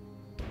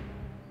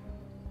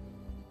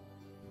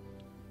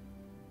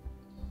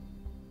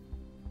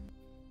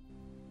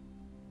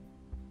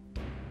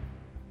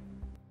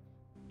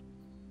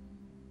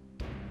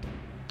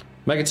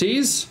 Mega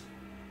Tease.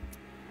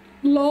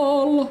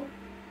 LOL.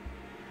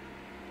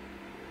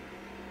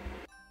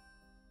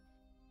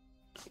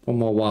 One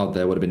more wild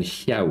there would have been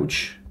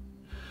huge.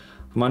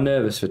 Am I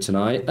nervous for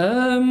tonight?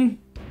 A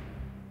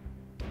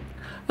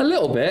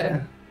little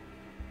bit.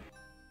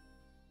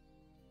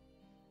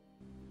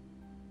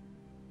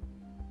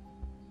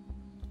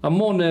 I'm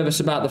more nervous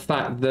about the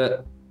fact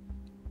that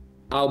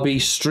I'll be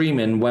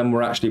streaming when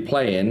we're actually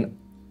playing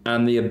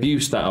and the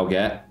abuse that I'll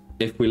get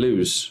if we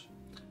lose.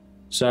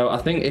 So I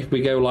think if we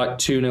go like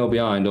 2-0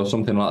 behind or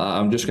something like that,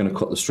 I'm just going to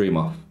cut the stream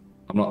off.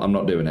 I'm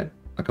not doing it.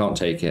 I can't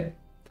take it.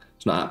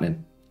 It's not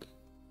happening.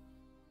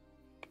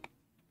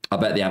 I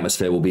bet the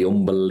atmosphere will be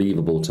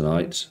unbelievable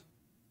tonight.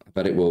 I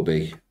bet it will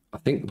be. I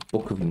think the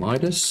Book of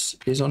Midas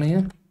is on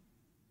here.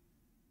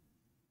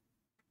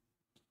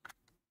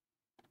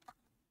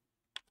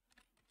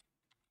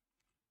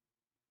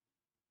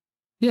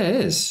 Yeah, it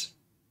is.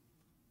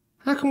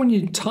 How come when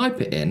you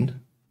type it in,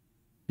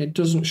 it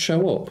doesn't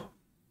show up?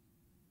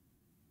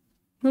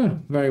 Oh,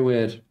 very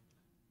weird.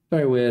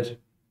 Very weird.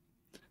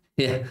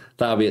 Yeah,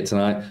 that'll be it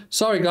tonight.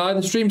 Sorry, guy,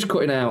 the stream's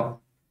cutting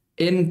out.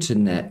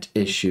 Internet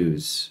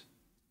issues.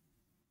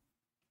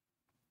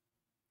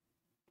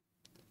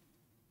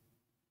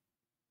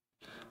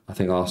 I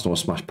think Arsenal will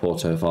smash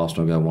Porto if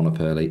Arsenal go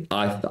 1-up early.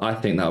 I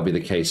think that'll be the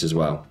case as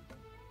well.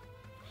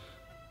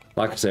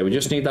 Like I say, we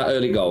just need that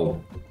early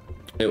goal.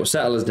 It will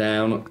settle us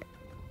down,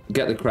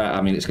 get the crowd.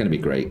 I mean, it's going to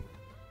be great.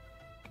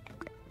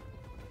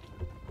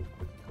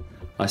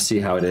 I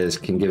see how it is.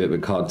 Can give it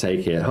but can't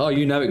take it. Oh,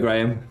 you know it,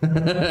 Graham.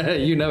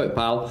 You know it,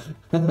 pal.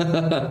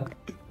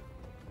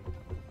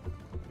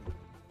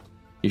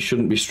 You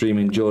shouldn't be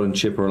streaming. Jordan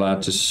Chip are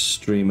allowed to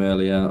stream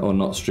earlier or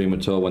not stream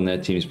at all when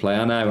their teams play.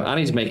 I know. And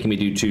he's making me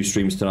do 2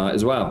 streams tonight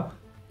as well.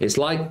 It's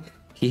like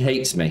he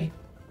hates me.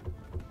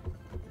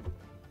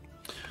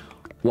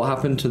 What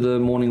happened to the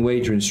morning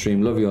wagering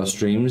stream? Love your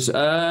streams. We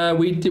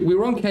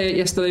were on K8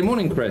 yesterday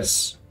morning,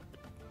 Chris.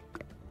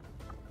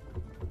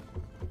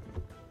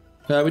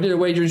 We did a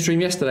wagering stream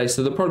yesterday,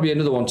 so there'll probably be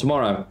another one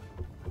tomorrow.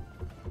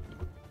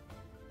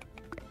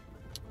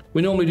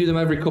 We normally do them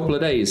every couple of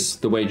days,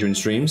 the wagering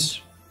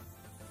streams.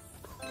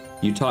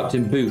 You typed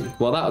in boot.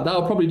 Well,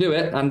 that'll probably do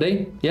it,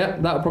 Andy. Yeah,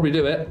 that'll probably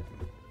do it.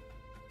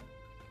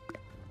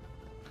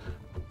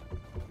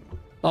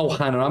 Oh,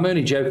 Hannah, I'm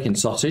only joking,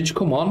 sausage.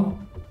 Come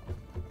on.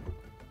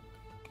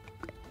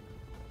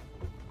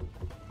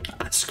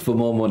 Ask for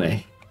more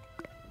money.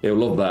 He'll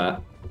love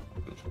that.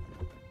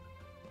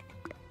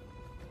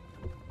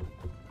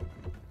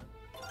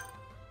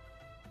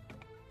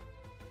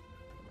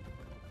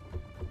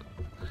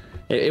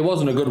 It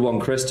wasn't a good one,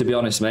 Chris, to be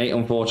honest, mate,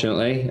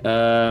 unfortunately.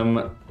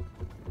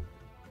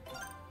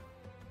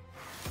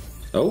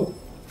 Oh,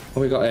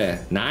 what we got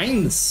here?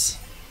 9s!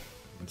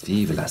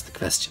 Viva asked the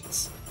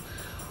questions.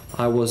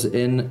 I was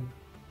in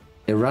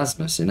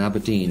Erasmus in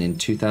Aberdeen in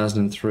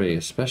 2003.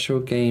 A special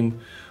game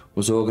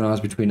was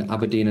organised between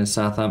Aberdeen and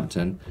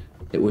Southampton.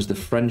 It was the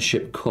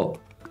Friendship Cup.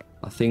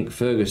 I think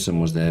Ferguson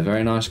was there.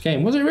 Very nice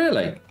game. Was it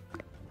really?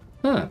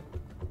 Huh.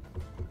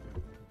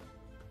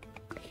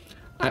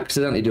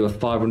 Accidentally do a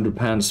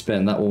 £500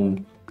 spin. That will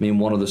mean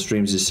one of the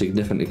streams is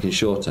significantly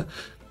shorter.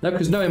 No,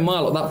 because knowing my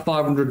luck, that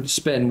 500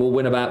 spin will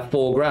win about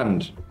 4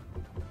 grand.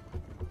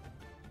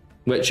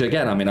 Which,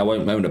 again, I mean, I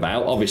won't moan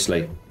about,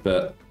 obviously,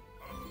 but...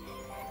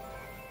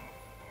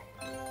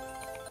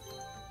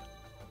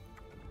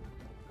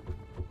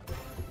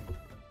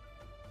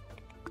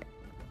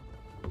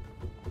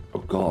 Oh,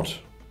 God.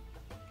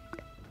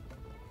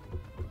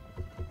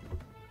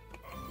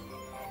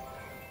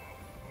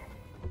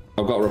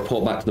 I've got to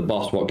report back to the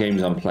boss what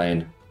games I'm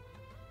playing.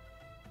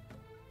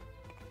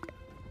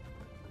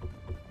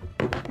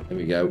 There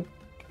we go.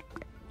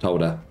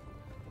 Told her.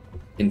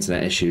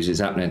 Internet issues is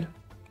happening.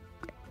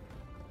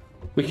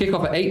 We kick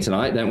off at 8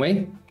 tonight, don't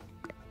we?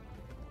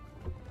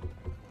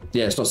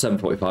 Yeah, it's not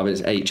 7:45,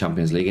 it's 8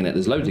 Champions League, innit?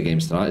 There's loads of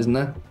games tonight, isn't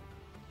there?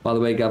 By the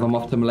way, Gav, I'm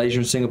off to Malaysia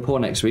and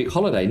Singapore next week.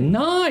 Holiday.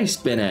 Nice,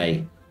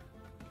 Binay.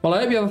 Well, I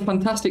hope you have a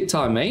fantastic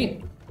time,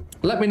 mate.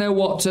 Let me know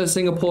what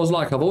Singapore's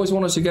like. I've always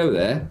wanted to go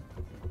there.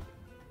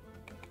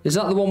 Is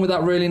that the one with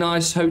that really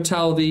nice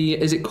hotel?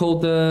 Is it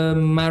called the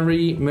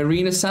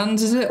Marina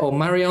Sands, is it? Or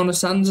Mariana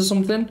Sands or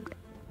something?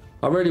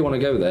 I really want to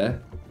go there.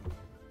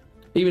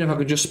 Even if I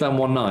could just spend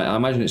one night. I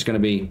imagine it's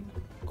going to be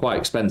quite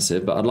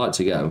expensive, but I'd like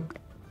to go.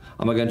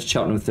 Am I going to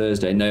Cheltenham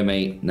Thursday? No,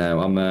 mate. No,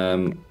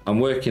 I'm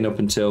working up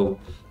until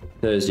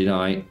Thursday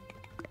night.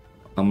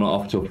 I'm not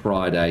off till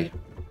Friday.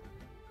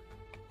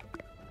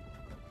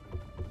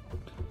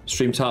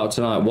 Stream title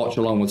tonight, watch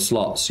along with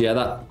slots.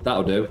 Yeah,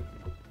 that'll do.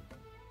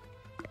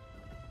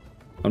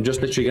 I'm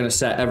just literally going to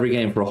set every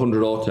game for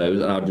 100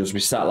 autos and I'll just be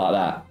sat like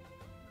that.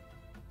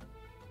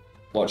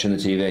 Watching the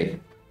TV.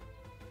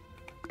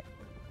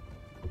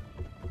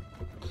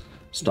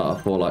 Start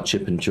a 4 like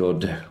Chip and Chord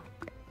do.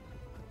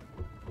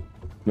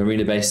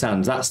 Marina Bay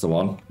Sands, that's the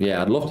one.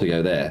 Yeah, I'd love to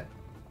go there.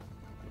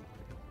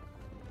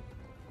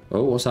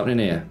 Oh, what's happening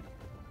here?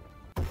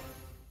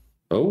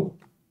 Oh,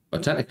 a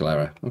technical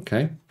error.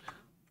 Okay.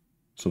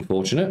 It's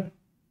unfortunate.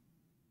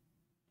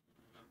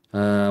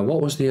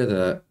 What was the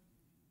other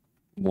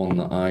one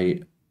that I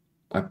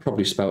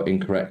probably spelled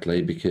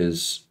incorrectly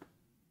because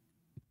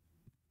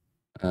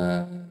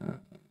no,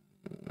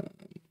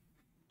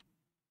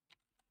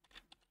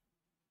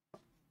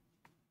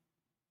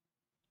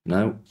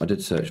 I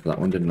did search for that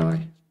one, didn't I?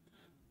 I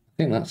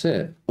think that's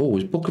it. Oh,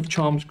 it's Book of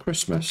Charms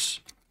Christmas.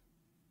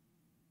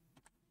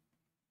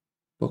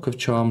 Book of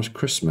Charms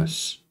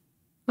Christmas.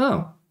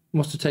 Oh,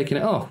 must have taken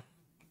it off.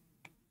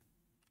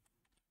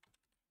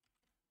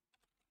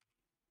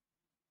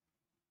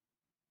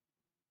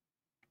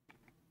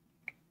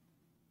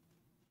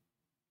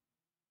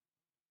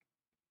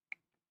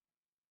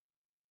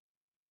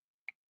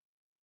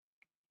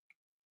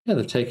 Yeah,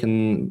 they've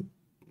taken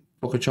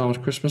Book of Charms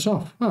Christmas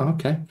off. Oh,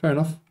 okay, fair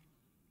enough.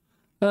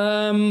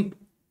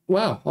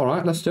 Well, all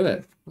right, let's do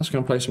it. Let's go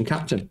and play some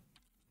Captain.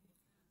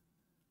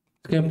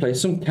 Let's go and play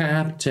some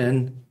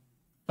Captain.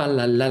 Fa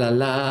la la la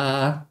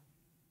la.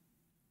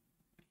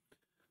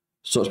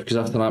 Sucks because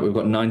after that we've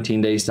got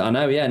 19 days to... I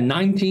know, yeah,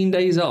 19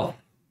 days off.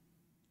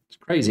 It's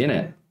crazy, isn't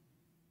it?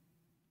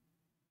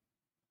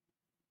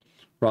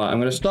 Right, I'm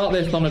going to start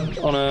this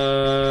on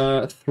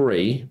a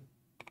 3.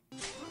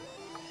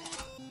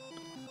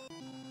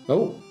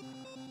 Oh.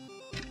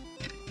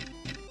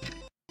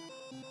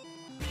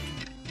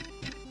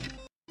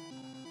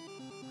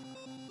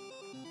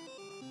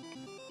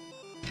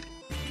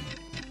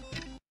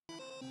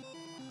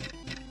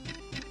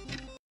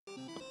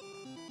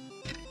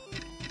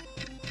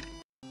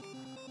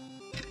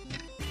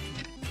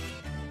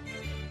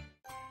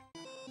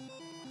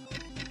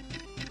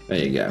 There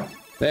you go.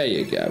 There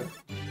you go.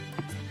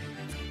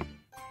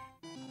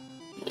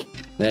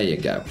 There you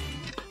go.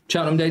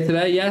 Cheltenham Day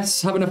today,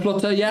 yes. Having a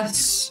flutter,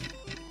 yes.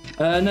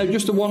 No,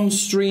 just the one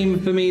stream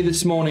for me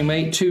this morning,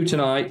 mate. 2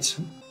 tonight.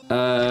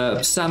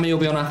 Sammy will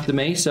be on after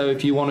me, so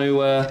if you want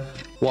to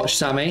watch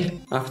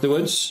Sammy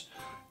afterwards,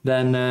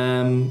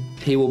 then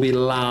he will be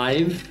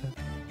live.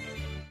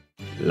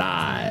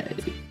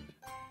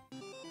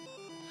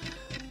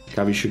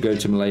 Gabby should go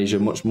to Malaysia.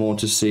 Much more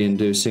to see and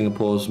do.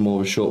 Singapore's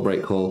more of a short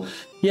break call.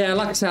 Yeah,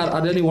 like I said,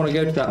 I'd only want to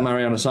go to that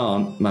Mariana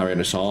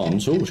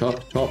Sands. Oh,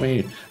 taught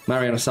me.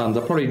 Mariana Sands.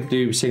 I'll probably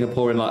do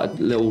Singapore in like a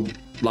little,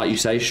 like you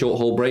say, short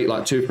haul break,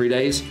 like 2 or 3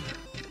 days,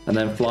 and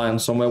then fly on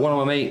somewhere. One of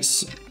my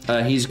mates,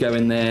 he's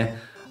going there,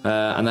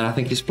 and then I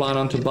think he's flying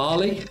on to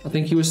Bali, I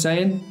think he was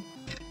saying.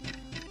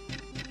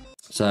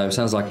 So it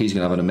sounds like he's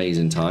going to have an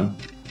amazing time.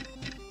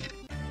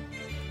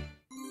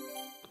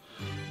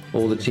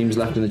 All the teams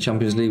left in the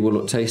Champions League will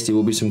look tasty.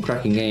 Will be some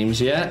cracking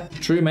games. Yeah,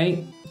 true,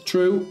 mate.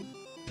 True.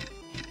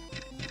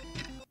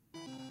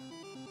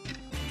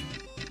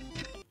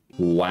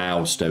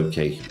 Wow,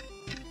 Stokey.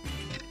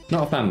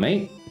 Not a fan,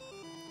 mate.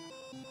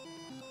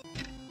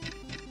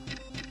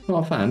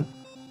 Not a fan.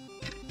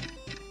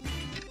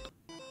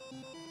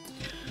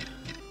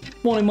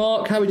 Morning,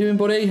 Mark. How are we doing,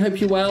 buddy? Hope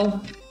you're well.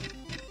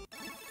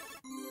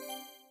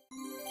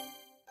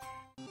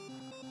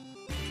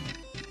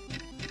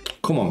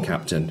 Come on,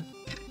 Captain.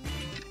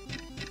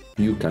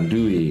 You can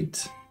do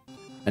it.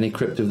 Any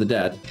Crypt of the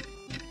Dead?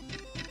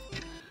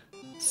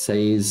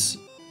 Says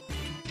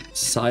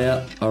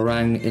Saya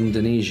Orang,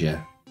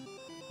 Indonesia.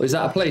 Is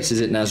that a place?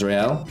 Is it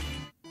Nazrael?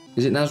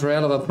 Is it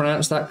Nazrael? Have I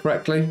pronounced that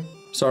correctly?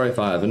 Sorry if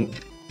I haven't.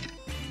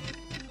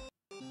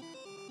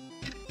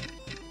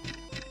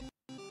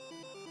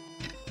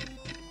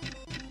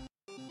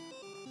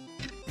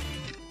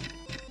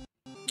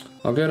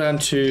 I'll go down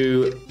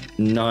to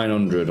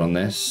 900 on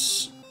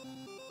this.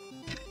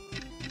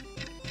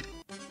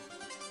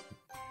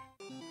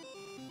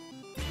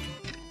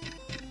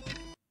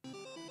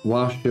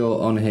 Whilst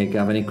you're on here,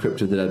 Gav, any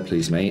Crypt of the Dead,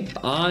 please, mate.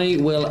 I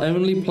will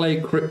only play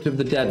Crypt of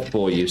the Dead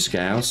for you,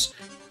 Scouse,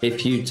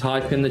 if you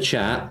type in the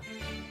chat,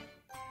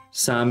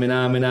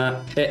 Samina,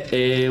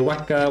 mina,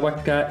 waka,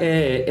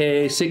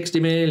 waka, 60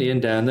 million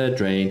down the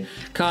drain.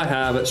 Kai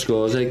Havertz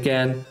scores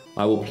again.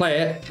 I will play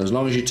it as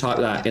long as you type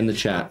that in the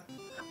chat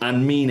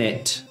and mean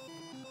it.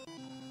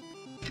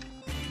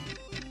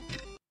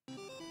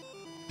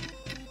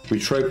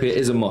 Retropia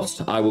is a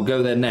must. I will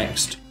go there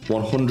next.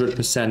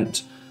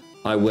 100%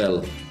 I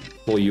will.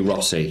 For you,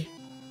 Rossi.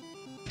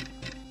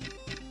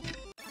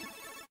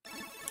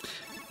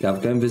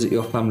 Gav, go and visit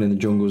your family in the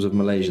jungles of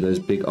Malaysia. Those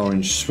big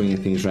orange swinging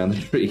things around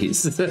the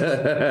trees.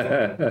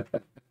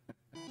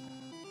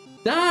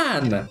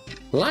 Dan!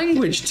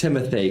 Language,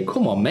 Timothy.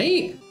 Come on,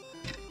 mate.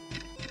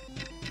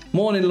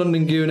 Morning,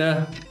 London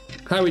Gooner.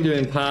 How are we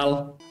doing,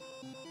 pal?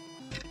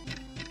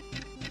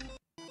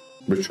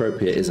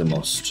 Retropia is a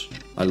must.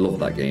 I love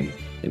that game.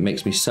 It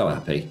makes me so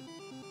happy.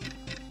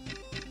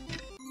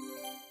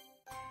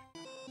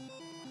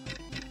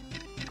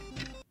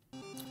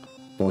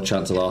 More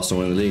chance of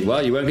Arsenal winning the league.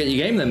 Well, you won't get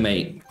your game then,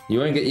 mate. You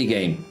won't get your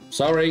game.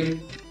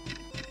 Sorry.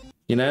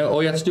 You know,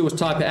 all you had to do was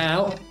type it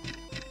out.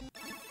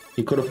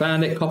 You could have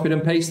found it, copied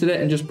and pasted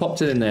it, and just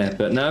popped it in there.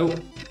 But no.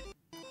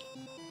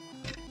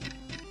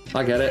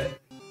 I get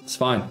it. It's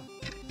fine.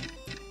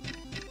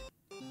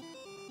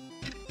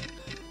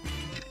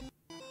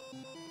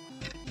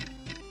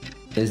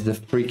 Is the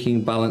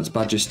freaking balance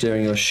badger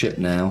steering your ship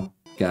now,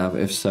 Gav?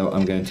 If so,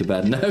 I'm going to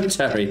bed. No,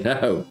 Terry,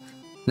 no.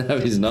 No,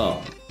 he's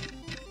not.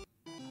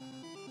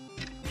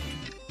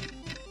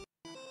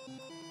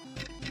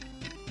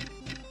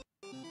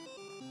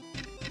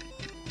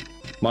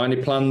 My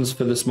only plans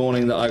for this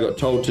morning that I got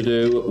told to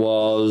do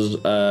was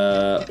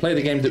play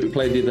the games that we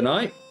played the other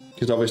night,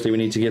 because obviously we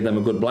need to give them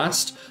a good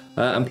blast,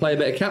 and play a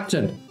bit of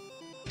Captain.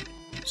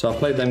 So I've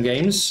played them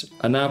games,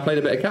 and now I've played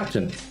a bit of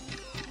Captain.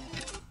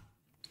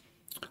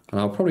 And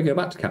I'll probably go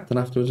back to Captain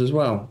afterwards as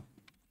well.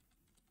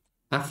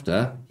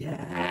 After?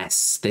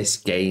 Yes, this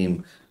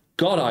game.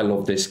 God, I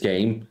love this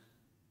game.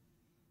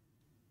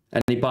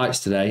 Any bites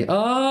today?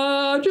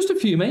 Just a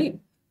few, mate.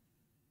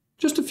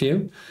 Just a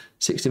few.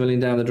 60 million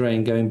down the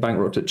drain, going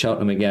bankrupt at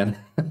Cheltenham again.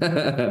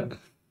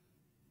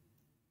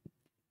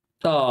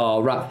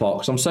 Oh, Rat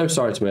Fox, I'm so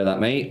sorry to hear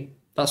that, mate.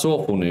 That's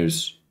awful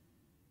news.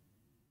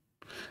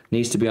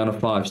 Needs to be on a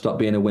 5, stop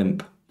being a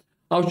wimp.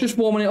 I was just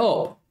warming it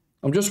up.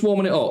 I'm just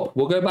warming it up.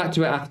 We'll go back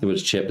to it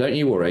afterwards, Chip. Don't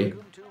you worry.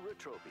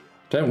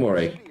 Don't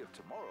worry.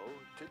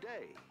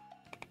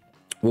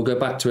 We'll go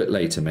back to it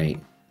later, mate.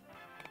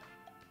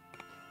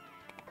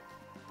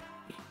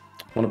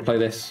 Want to play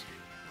this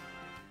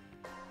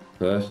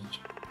first?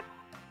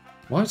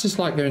 Why is this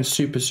like going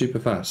super, super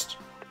fast?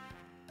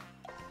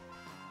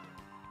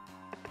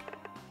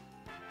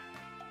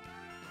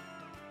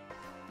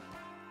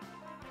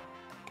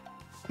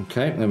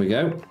 Okay, there we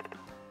go.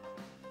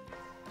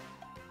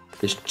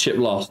 This Chip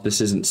lost. This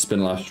isn't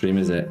Spin Live Stream,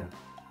 is it?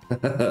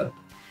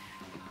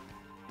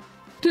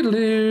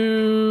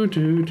 Diddle-doo,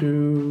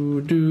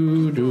 doo-doo,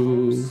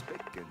 doo-doo.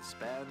 Spick and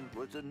span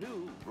with the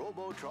new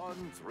Robotron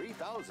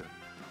 3000.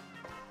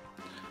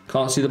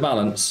 Can't see the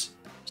balance.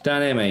 It's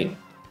down here, mate.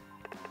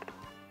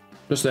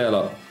 Just there,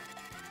 look.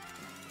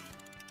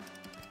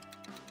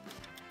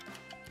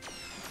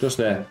 Just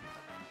there.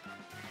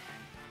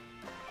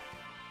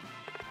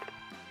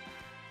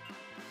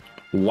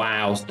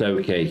 Wow,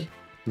 Stokey.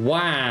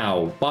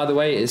 Wow. By the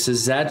way, it's a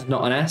Z,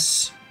 not an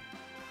S.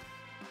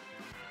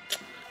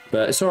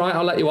 But it's alright,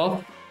 I'll let you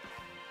off.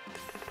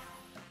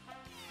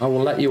 I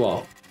will let you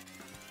off.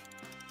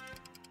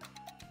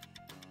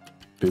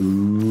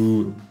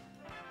 Boo.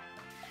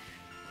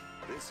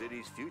 This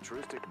city's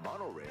futuristic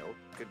monorail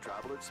can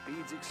travel at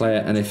speeds Play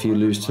it, and if you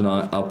lose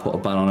tonight, I'll put a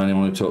ban on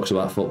anyone who talks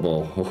about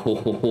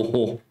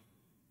football.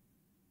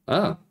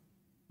 Ah, that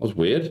was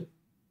weird.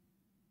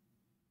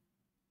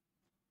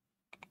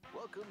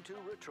 Welcome to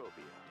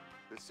Retropia,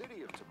 the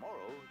city of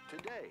tomorrow,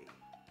 today.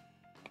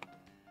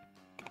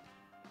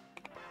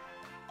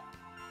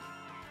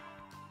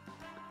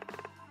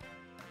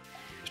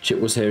 If Chip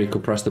was here, he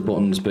could press the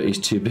buttons, but he's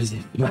too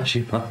busy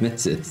smashing my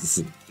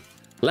misses.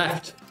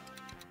 Left.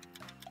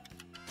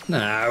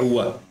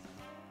 No.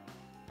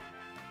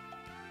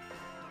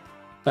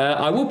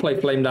 I will play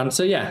Flame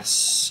Dancer,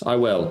 yes, I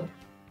will.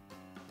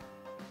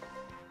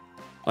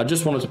 I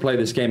just wanted to play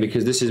this game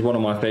because this is one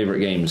of my favourite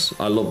games.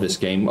 I love this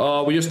game.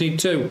 Oh, we just need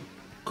 2.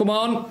 Come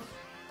on.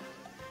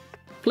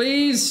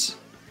 Please.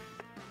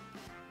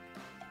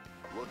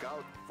 Look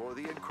out for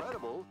the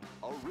incredible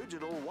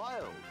Original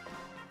Wild.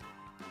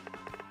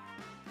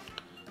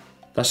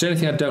 That's the only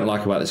thing I don't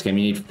like about this game.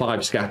 You need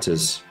 5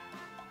 scatters.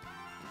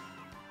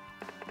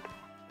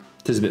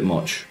 It is a bit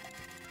much.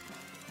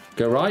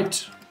 Go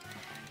right.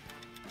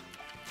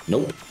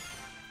 Nope.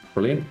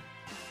 Brilliant.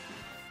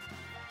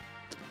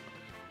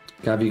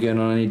 Gav, you going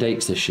on any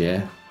dates this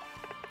year?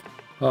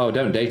 Oh,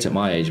 don't date at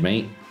my age,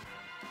 mate.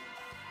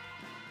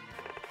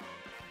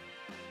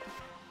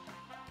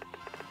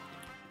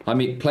 I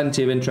meet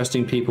plenty of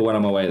interesting people when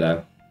I'm away,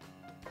 though.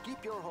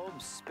 Keep your home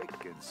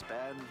spick and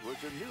span with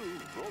the new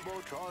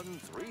Robotron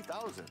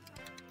 3000.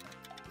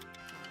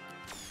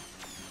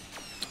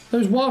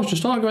 Those walls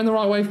just aren't going the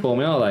right way for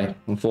me, are they?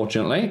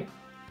 Unfortunately.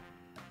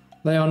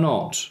 They are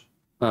not.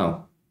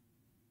 Oh.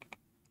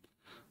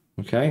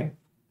 Okay.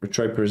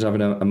 Retropia is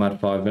having a mad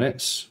 5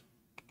 minutes.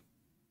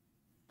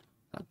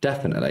 That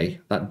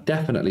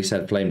definitely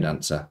said Flame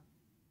Dancer.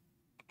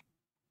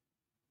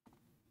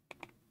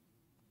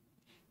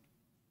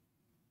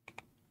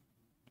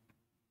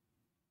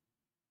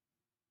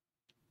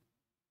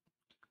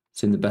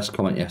 Seen the best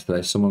comment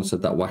yesterday. Someone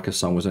said that Whacker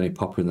song was only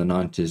popular in the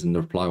 90s, and the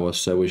reply was,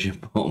 so was your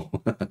mum.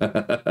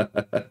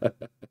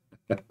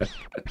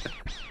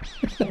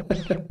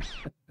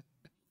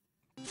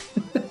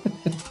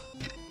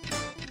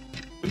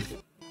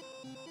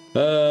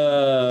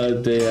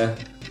 Oh dear.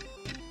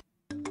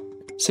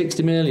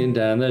 60 million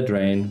down the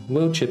drain.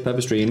 Will Chip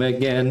ever stream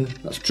again?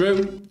 That's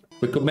true.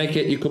 We could make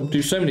it. You could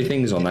do so many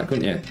things on that,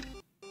 couldn't you?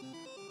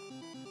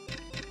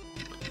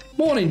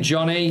 Morning,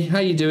 Johnny. How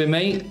you doing,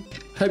 mate?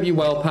 Hope you're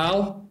well,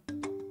 pal.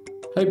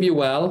 Hope you're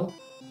well.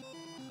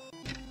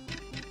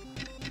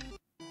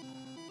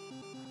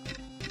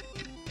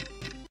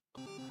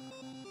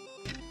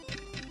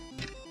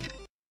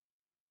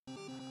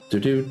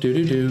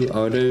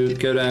 Oh, do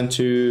go down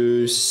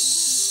to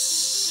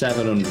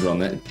 700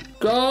 on it.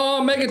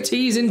 Oh, mega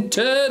teasing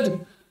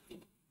turd.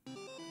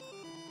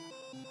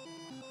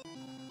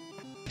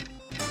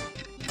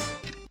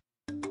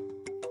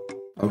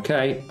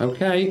 Okay,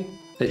 okay.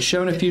 It's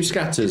showing a few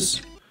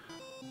scatters,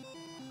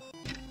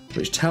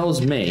 which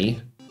tells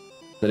me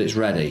that it's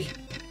ready.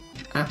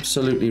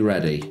 Absolutely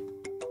ready.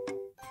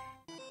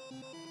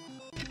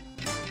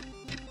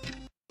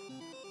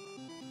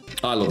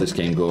 I love this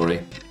game,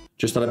 Gory.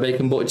 Just had a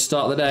bacon butty to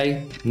start the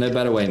day. No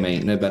better way,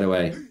 mate. No better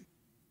way.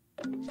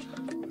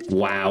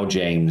 Wow,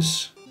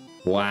 James.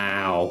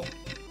 Wow.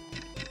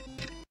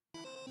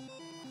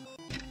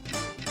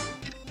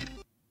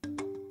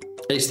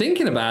 It's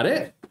thinking about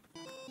it.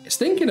 It's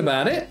thinking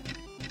about it.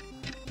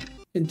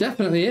 It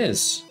definitely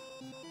is.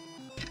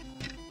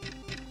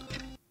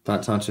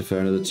 About time to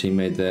fair another team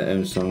made their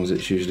own songs.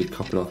 It's usually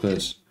copied off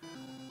us.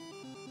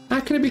 How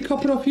can it be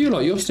copied off you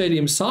lot? Your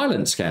stadium's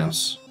silent,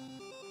 Scouse.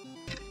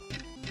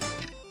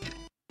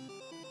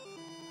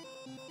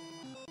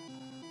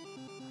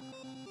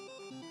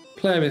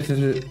 Play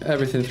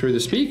everything through the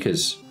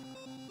speakers.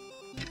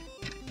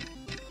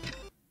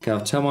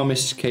 Gav, tell my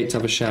Mrs. Kate to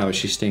have a shower.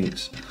 She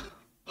stinks.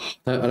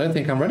 I don't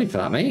think I'm ready for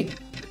that, mate.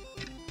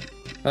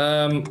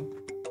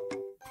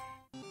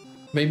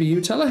 Maybe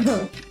you tell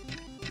her.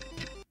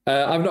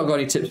 I've not got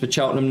any tips for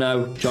Cheltenham,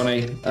 no,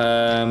 Johnny.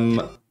 I'm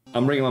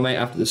ringing my mate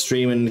after the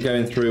stream and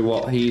going through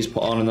what he's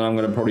put on, and then I'm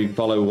going to probably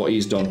follow what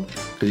he's done,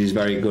 because he's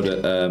very good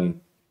at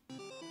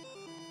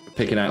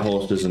picking out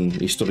horses, and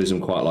he studies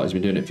them quite a lot. He's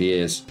been doing it for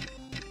years.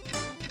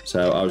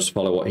 So I'll just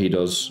follow what he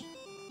does.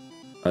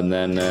 And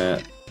then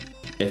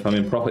if I'm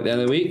in profit at the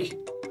end of the week,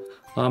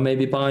 I'll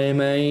maybe buy him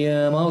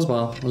a Mars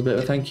bar as a bit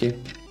of a thank you.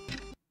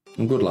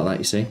 I'm good like that,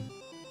 you see.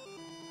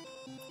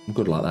 I'm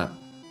good like that.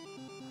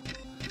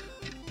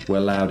 We're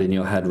loud in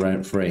your head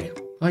rent free.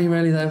 Are you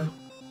really though?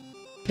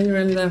 Are you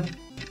really though?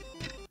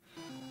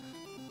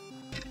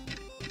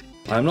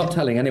 I'm not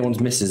telling anyone's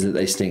missus that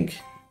they stink.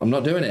 I'm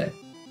not doing it.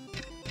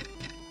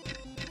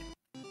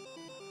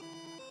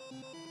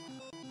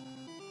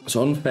 It's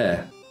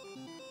unfair.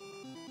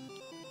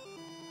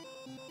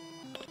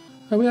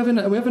 Are we having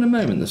a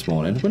moment this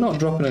morning? We're not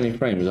dropping any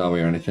frames, are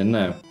we, or anything?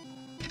 No.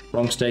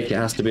 Wrong stake, it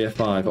has to be a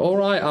 5.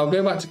 Alright, I'll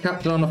go back to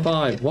Captain on a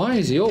 5. Why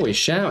is he always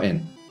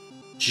shouting?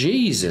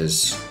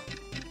 Jesus.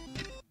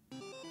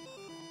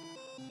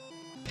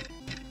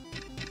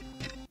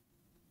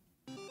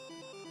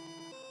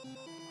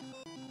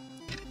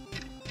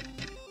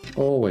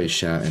 Always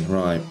shouting,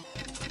 right.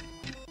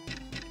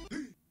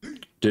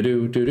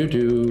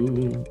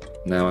 Do-do-do-do-do.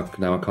 Now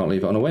I can't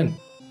leave it on a win.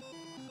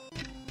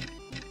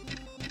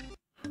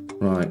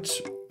 Right,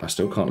 I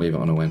still can't leave it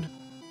on a win.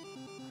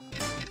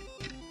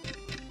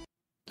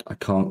 I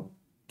can't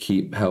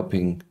keep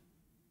helping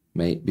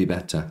mate be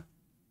better.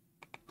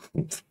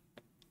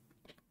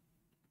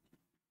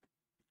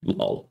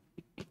 Lol.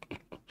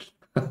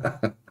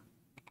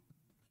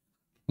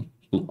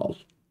 Lol.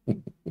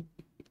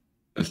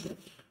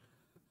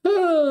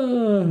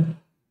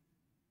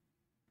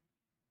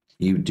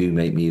 You do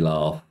make me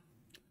laugh.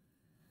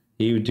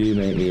 You do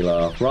make me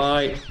laugh.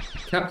 Right,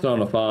 Captain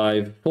on a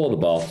 5 for the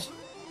boss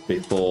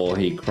before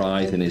he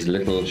cries in his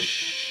little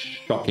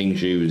shocking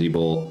shoes he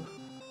bought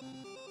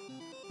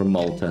from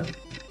Malta.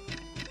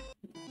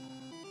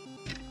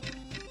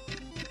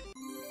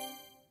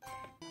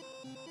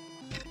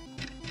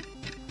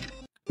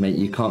 Mate,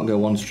 you can't go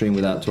one stream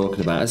without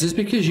talking about it. Is this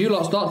because you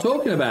lot start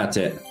talking about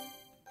it?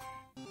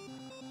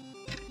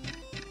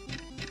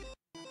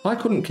 I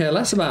couldn't care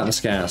less about the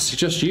Scouts. It's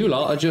just you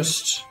lot are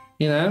just,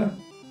 you know...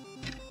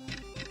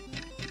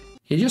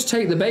 You just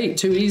take the bait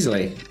too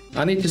easily.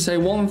 I need to say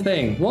one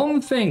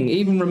thing,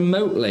 even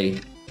remotely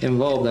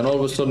involved, and all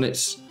of a sudden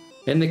it's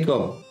in they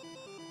come.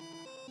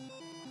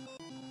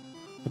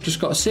 I've just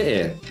got to sit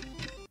here.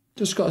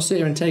 Just got to sit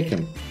here and take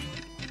them.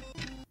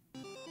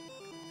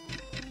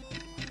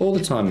 All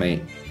the time,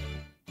 mate.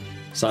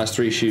 Size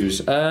 3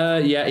 shoes.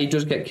 Yeah, he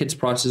does get kids'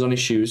 prices on his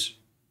shoes.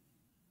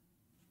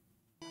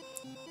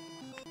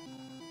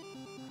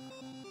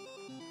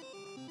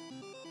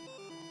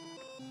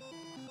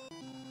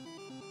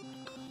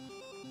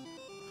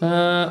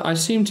 I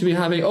seem to be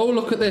having... Oh,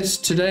 look at this.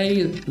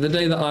 Today, the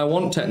day that I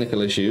want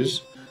technical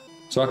issues,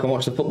 so I can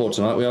watch the football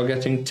tonight, we are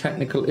getting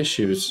technical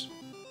issues.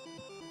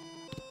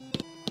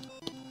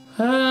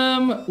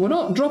 We're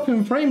not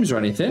dropping frames or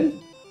anything.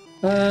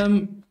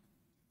 What's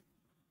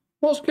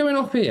going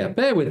off here?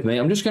 Bear with me.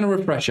 I'm just going to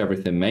refresh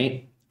everything,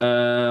 mate.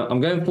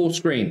 I'm going full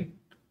screen.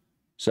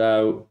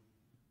 So,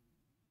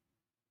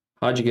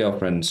 hide your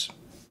girlfriends.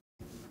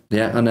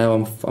 Yeah, I know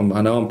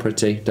I'm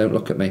pretty. Don't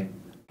look at me.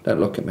 Don't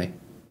look at me.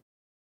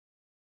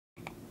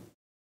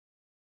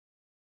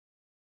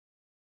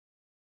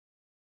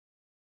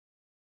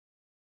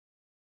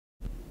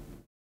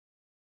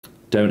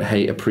 Don't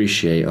hate,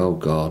 appreciate. Oh,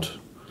 God.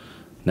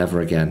 Never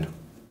again.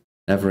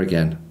 Never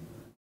again.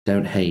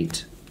 Don't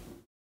hate.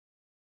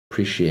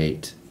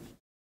 Appreciate.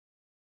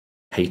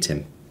 Hate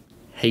him.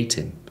 Hate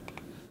him.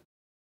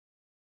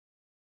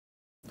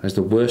 That's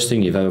the worst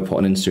thing you've ever put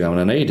on Instagram. And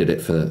I know you did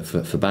it for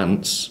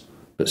Bants.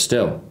 But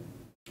still.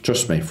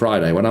 Trust me,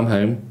 Friday, when I'm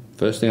home,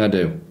 first thing I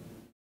do.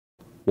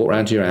 Walk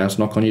round to your house,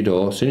 knock on your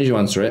door. As soon as you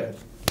answer it,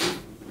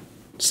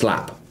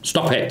 slap.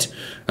 Stop it.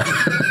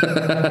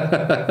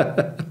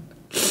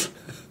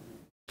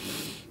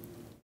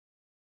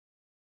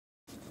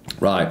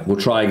 Right, we'll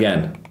try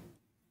again.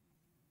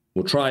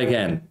 We'll try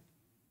again.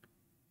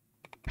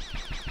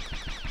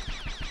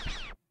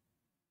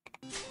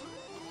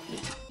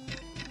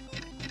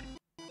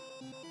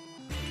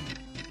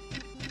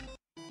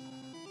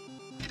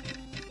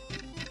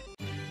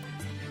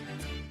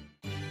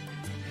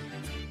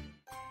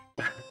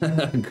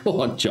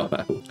 Go on,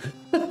 Jono.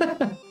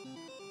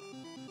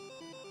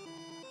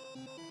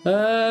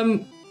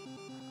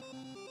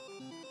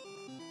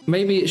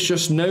 Maybe it's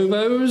just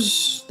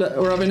Novos that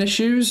are having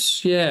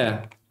issues.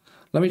 Yeah.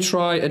 Let me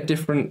try a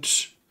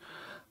different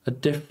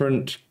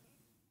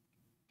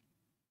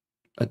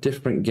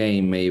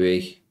game,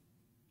 maybe.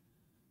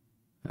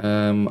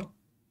 I mean,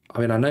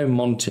 I know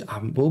Monty.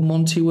 Will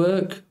Monty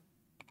work?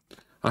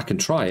 I can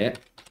try it.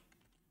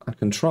 I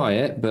can try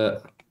it,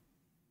 but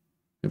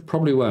it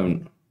probably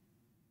won't.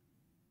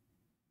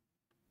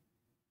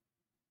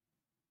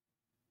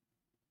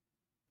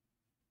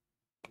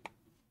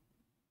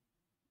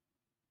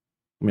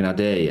 I mean, I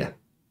dare you.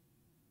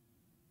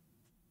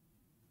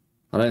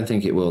 I don't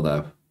think it will,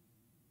 though.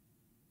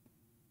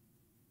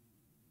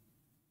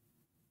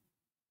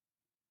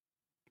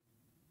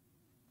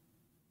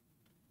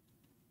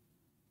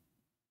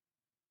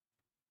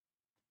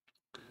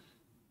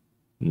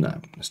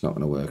 No, it's not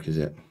going to work, is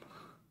it?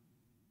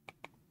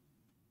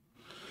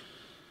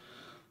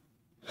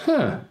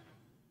 Huh.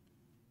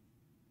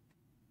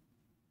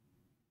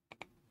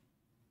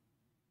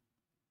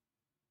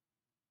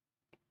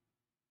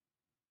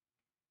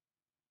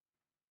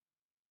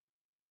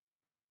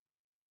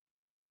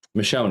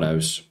 Michelle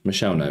knows.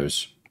 Michelle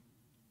knows.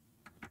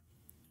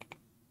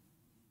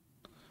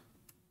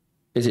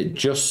 Is it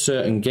just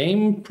certain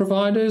game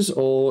providers,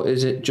 or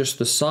is it just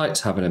the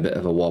site's having a bit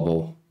of a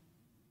wobble?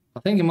 I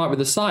think it might be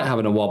the site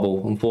having a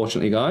wobble,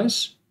 unfortunately,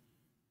 guys.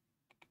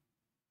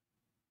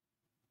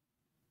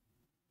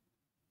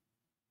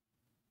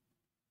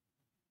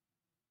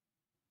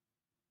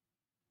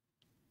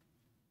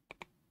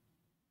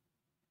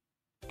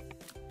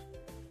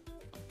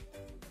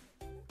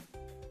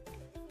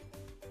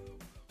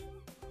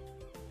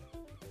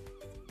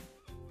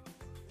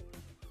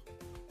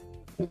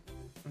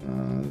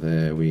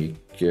 There we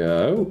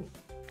go.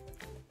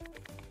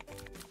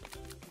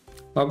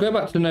 I'll go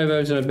back to the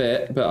Novos in a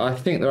bit, but I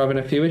think they're having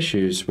a few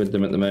issues with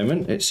them at the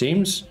moment, it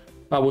seems.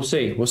 Oh, we'll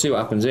see. We'll see what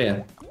happens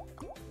here.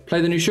 Play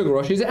the new Sugar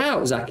Rush. Is it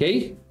out,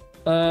 Zaki?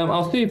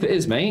 I'll see if it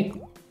is, mate.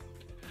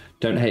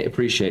 Don't hate,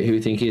 appreciate. Who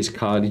you think is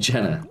Kylie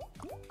Jenner?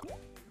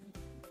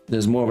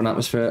 There's more of an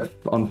atmosphere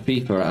on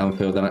FIFA at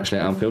Anfield than actually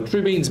at Anfield.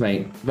 True beans,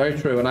 mate. Very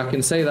true. And I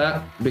can say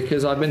that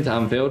because I've been to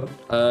Anfield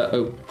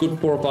a good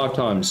 4 or 5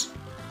 times.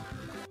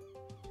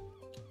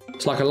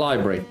 It's like a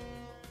library.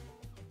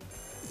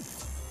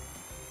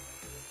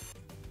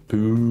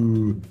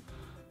 Boo.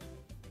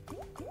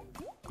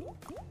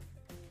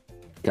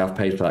 Gav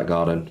paid for that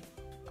garden.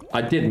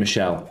 I did,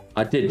 Michelle.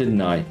 I did,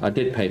 didn't I? I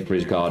did pay for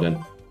his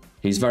garden.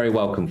 He's very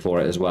welcome for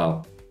it as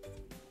well.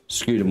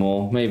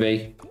 Scudamore,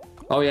 maybe.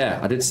 Oh yeah,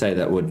 I did say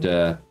that would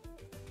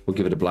we'll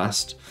give it a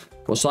blast.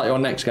 What site are you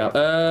on next, Gav?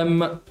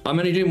 I'm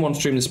only doing 1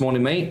 stream this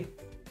morning, mate.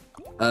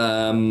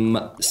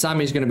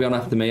 Sammy's going to be on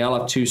after me. I'll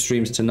have 2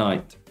 streams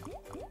tonight.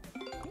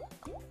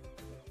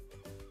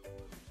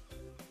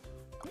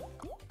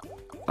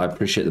 I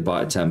appreciate the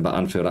bite at 10, but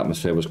Anfield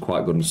atmosphere was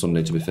quite good on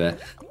Sunday, to be fair.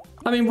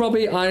 I mean,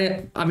 Robbie,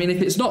 I mean,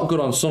 if it's not good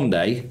on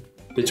Sunday,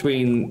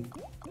 between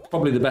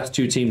probably the best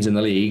 2 teams in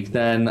the league,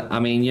 then, I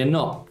mean, you're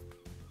not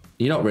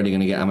really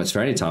going to get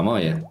atmosphere anytime, are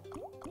you?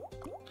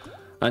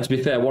 And to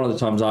be fair, one of the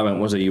times I went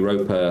was a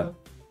Europa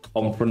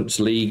Conference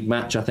League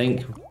match, I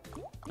think,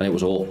 and it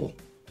was awful.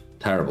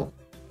 Terrible.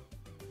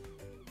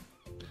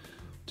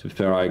 To be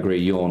fair, I agree,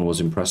 Yawn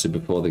was impressive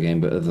before the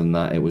game, but other than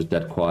that, it was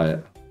dead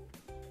quiet.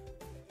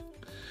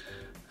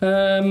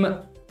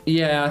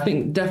 Yeah, I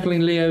think definitely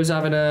Leo's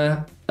having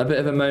a bit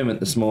of a moment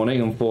this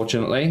morning,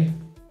 unfortunately.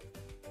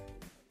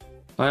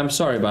 I am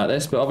sorry about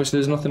this, but obviously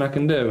there's nothing I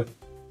can do.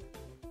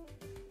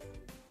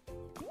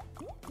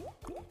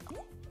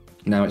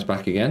 Now it's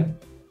back again.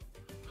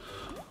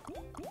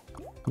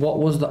 What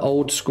was the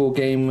old school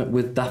game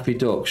with Daffy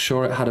Duck?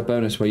 Sure it had a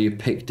bonus where you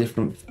pick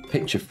different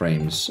picture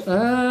frames.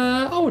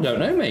 Oh, I don't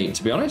know, mate,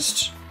 to be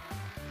honest.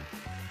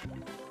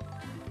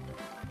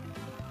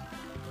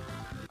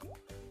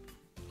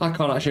 I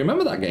can't actually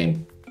remember that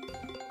game.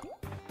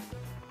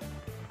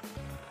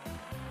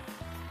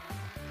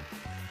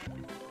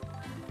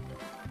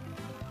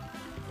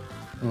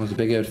 Oh, there's a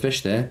big-old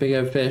fish there.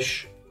 Big-old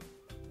fish.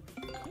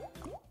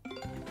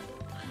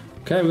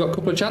 Okay, we've got a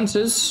couple of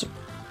chances.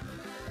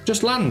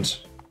 Just land.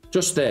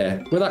 Just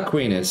there, where that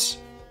queen is.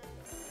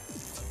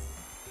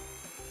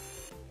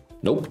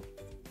 Nope.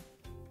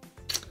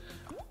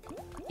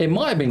 It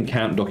might have been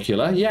Count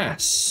Duckula.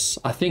 Yes,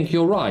 I think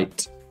you're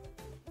right.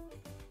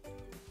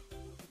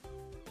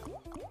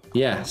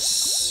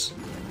 Yes.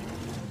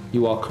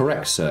 You are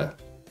correct, sir.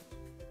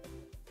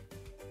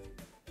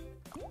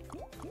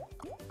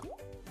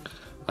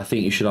 I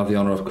think you should have the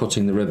honour of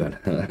cutting the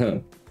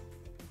ribbon.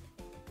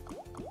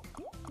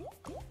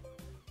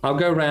 I'll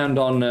go round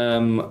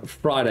on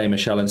Friday,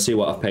 Michelle, and see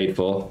what I've paid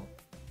for.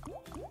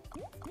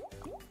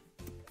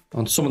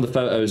 On some of the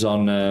photos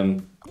on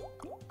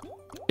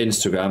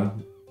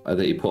Instagram that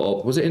he put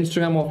up. Was it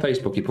Instagram or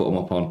Facebook he put them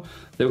up on?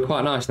 They were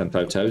quite nice, them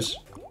photos.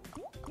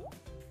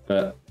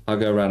 But I'll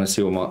go around and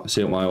see what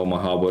all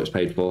my hard work's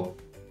paid for.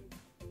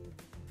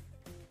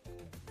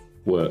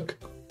 Work.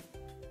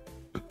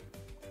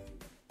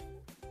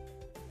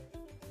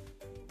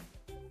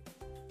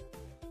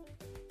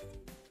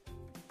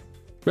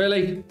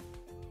 Really?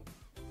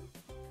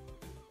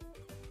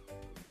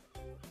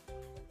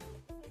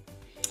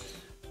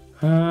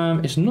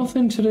 It's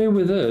nothing to do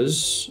with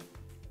us.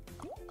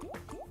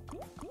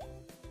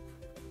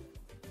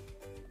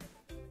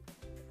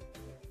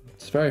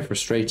 It's very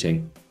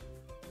frustrating.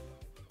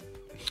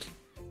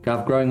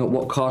 Gav, growing up,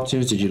 what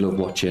cartoons did you love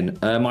watching?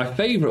 My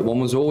favourite one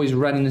was always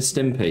Ren and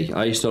Stimpy.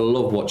 I used to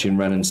love watching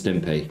Ren and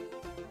Stimpy.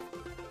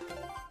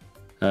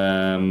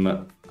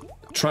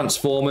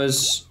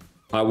 Transformers.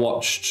 I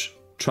watched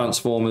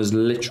Transformers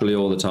literally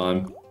all the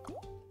time.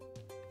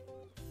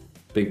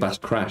 Big Bass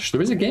Crash.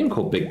 There is a game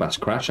called Big Bass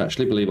Crash,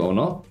 actually, believe it or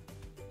not.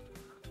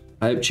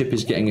 I hope Chip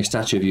is getting a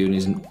statue of you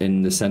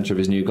in the centre of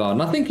his new garden.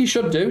 I think he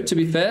should do, to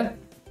be fair.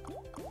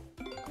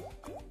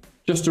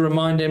 Just to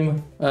remind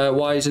him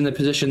why he's in the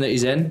position that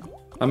he's in.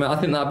 I mean, I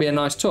think that'd be a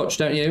nice touch,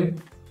 don't you?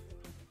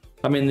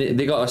 I mean,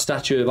 they got a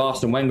statue of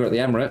Arsene Wenger at the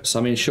Emirates.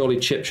 I mean, surely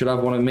Chip should have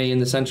one of me in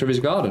the centre of his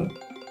garden.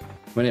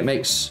 I mean, it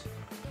makes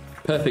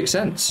perfect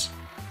sense.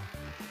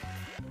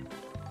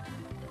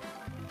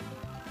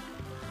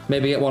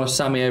 Maybe get one of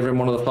Sammy over in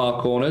one of the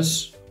far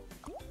corners.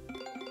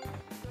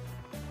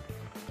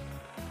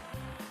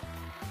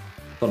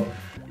 But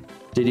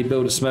did he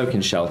build a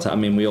smoking shelter? I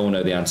mean, we all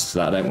know the answer to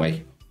that, don't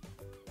we?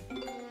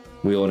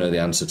 We all know the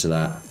answer to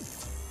that.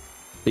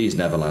 Please,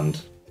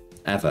 Neverland.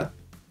 Ever.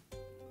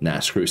 Nah,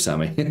 screw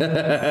Sammy.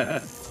 I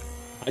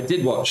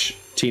did watch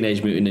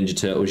Teenage Mutant Ninja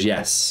Turtles,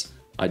 yes.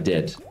 I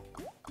did.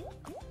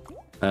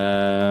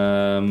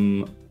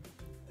 Not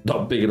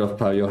big enough,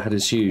 pal. Your head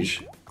is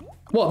huge.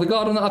 What, the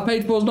garden that I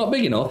paid for is not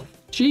big enough?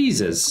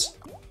 Jesus.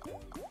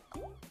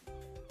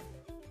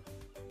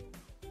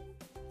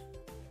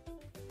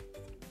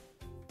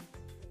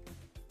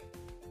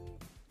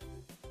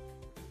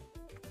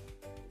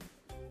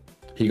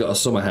 He got a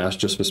summer house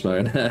just for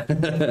smoking.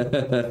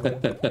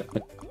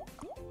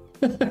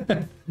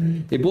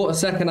 He bought a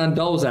second-hand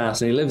doll's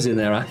house and he lives in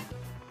there, right?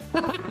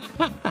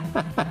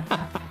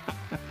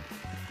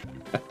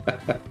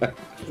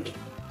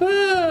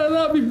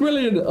 That'd be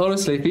brilliant,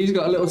 honestly. If he's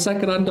got a little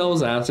second-hand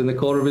doll's house in the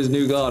corner of his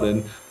new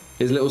garden,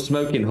 his little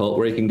smoking hut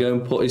where he can go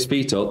and put his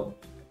feet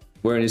up,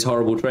 wearing his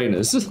horrible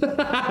trainers.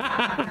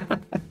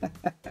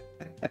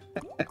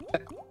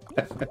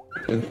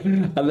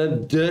 And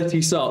then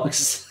dirty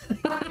socks.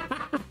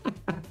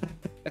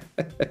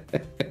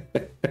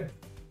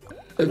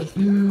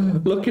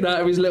 Looking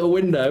out of his little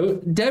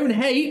window. Don't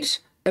hate,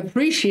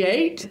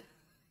 appreciate.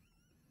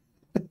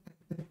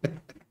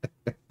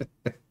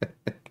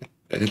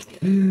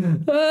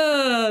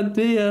 Ah,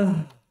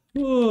 dear.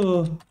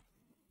 Oh.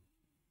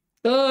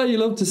 Oh, you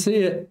love to see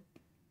it.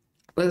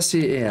 Let's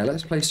see it here.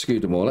 Let's play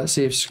Scudamore. Let's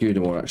see if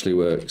Scudamore actually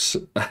works.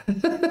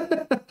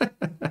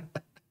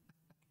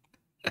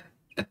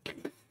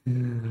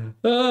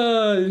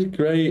 Oh, it's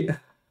great.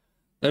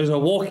 Those are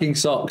walking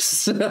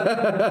socks.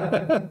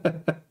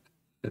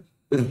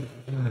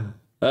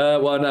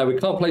 Well, no, we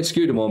can't play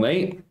Scudamore,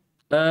 mate.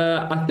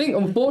 I think,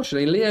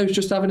 unfortunately, Leo's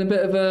just having a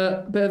bit of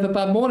a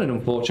bad morning.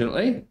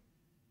 Unfortunately,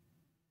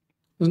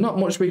 there's not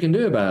much we can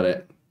do about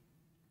it.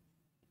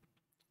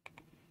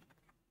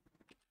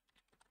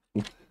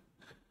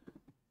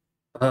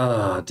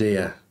 Ah,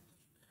 dear.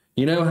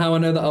 You know how I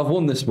know that I've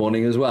won this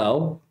morning as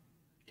well?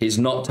 He's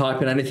not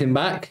typing anything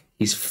back.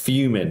 He's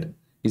fuming.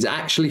 He's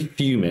actually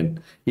fuming.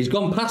 He's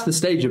gone past the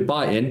stage of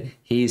biting.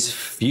 He's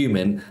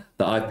fuming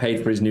that I've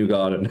paid for his new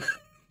garden.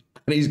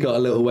 And he's got a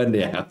little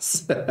Wendy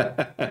house.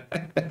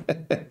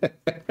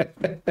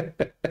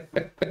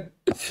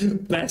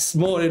 Best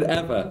morning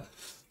ever.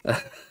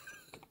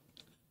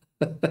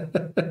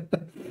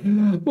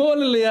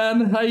 Morning,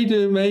 Leanne. How you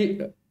doing,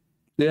 mate?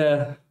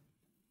 Yeah.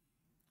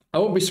 I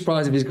won't be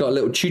surprised if he's got a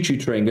little choo-choo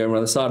train going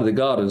around the side of the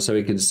garden so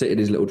he can sit in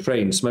his little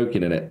train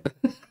smoking in it.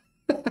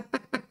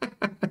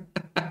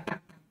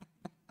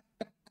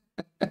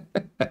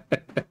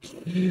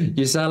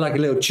 You sound like a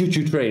little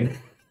choo-choo train.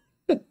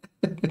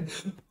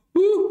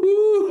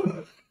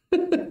 Woo-hoo.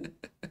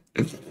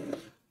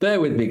 Bear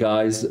with me,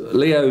 guys.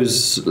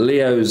 Leo's.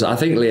 I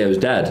think Leo's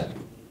dead.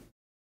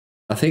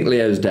 I think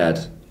Leo's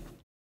dead.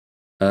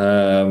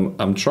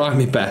 I'm trying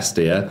my best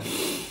here.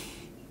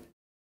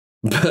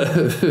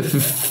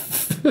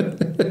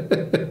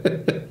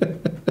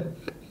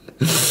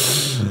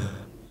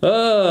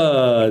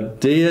 Oh,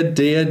 dear,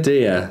 dear,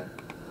 dear.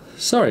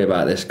 Sorry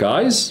about this,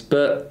 guys,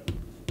 but...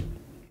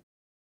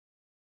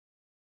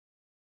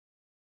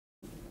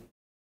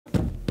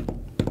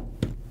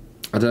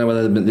 I don't know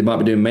whether they might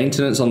be doing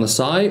maintenance on the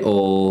site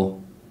or...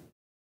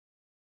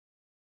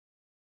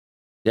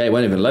 Yeah, it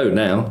won't even load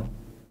now.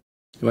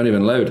 It won't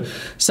even load.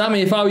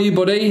 Sammy, if I were you,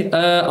 buddy,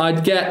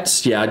 I'd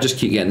get... Yeah, I just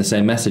keep getting the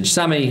same message.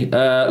 Sammy,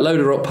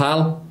 load her up,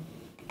 pal.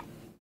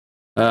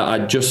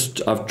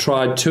 I've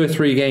tried 2 or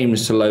 3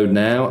 games to load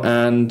now,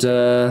 and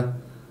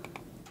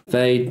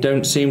they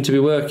don't seem to be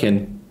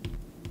working.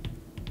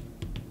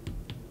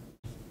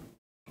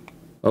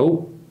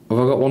 Oh, have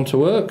I got one to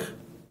work?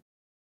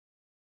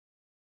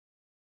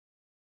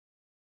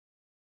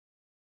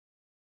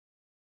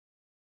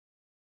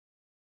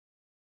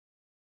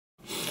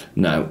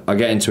 No, I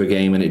get into a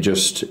game and it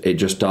just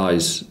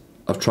dies.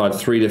 I've tried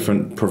 3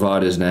 different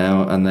providers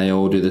now, and they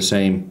all do the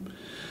same.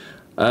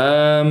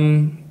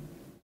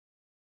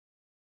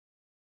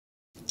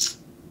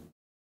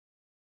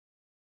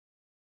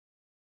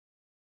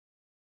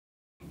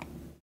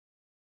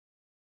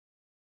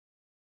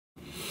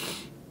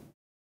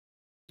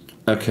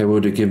 Okay, will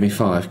do. Give me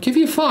 5. Give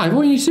you 5?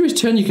 All you need to do is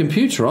turn your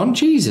computer on.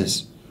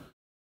 Jesus.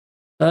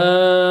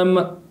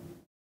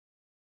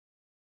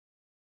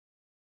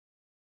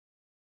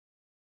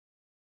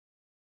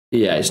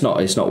 Yeah, it's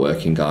not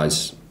working,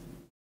 guys.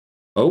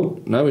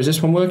 Oh, no, is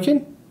this one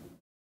working?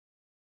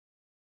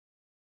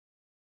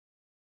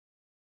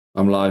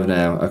 I'm live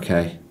now.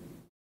 Okay.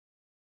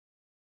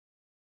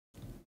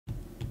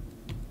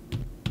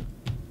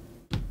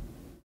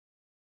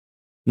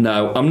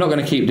 No, I'm not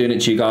going to keep doing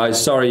it to you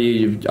guys.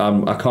 Sorry,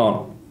 I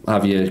can't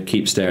have you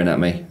keep staring at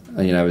me.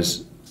 You know,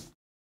 as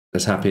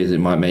happy as it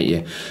might make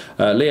you.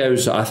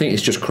 Leo's, I think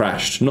it's just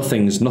crashed.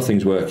 Nothing's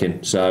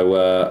working. So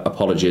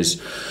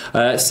apologies.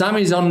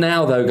 Sammy's on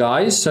now, though,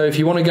 guys. So if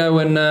you want to go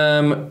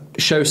and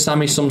show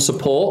Sammy some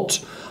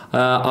support,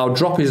 I'll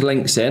drop his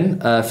links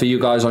in for you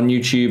guys on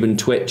YouTube and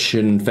Twitch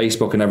and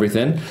Facebook and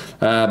everything.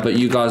 But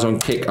you guys on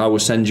Kick, I will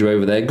send you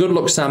over there. Good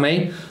luck,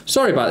 Sammy.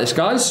 Sorry about this,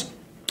 guys.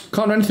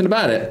 Can't do anything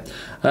about it.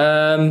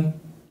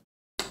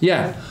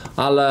 Yeah,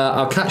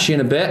 I'll catch you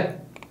in a bit.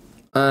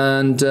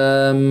 And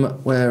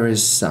where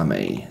is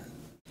Sammy?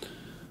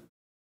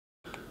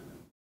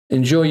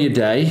 Enjoy your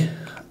day,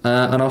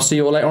 and I'll see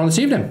you all later on this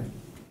evening.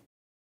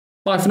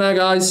 Bye for now,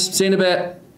 guys. See you in a bit.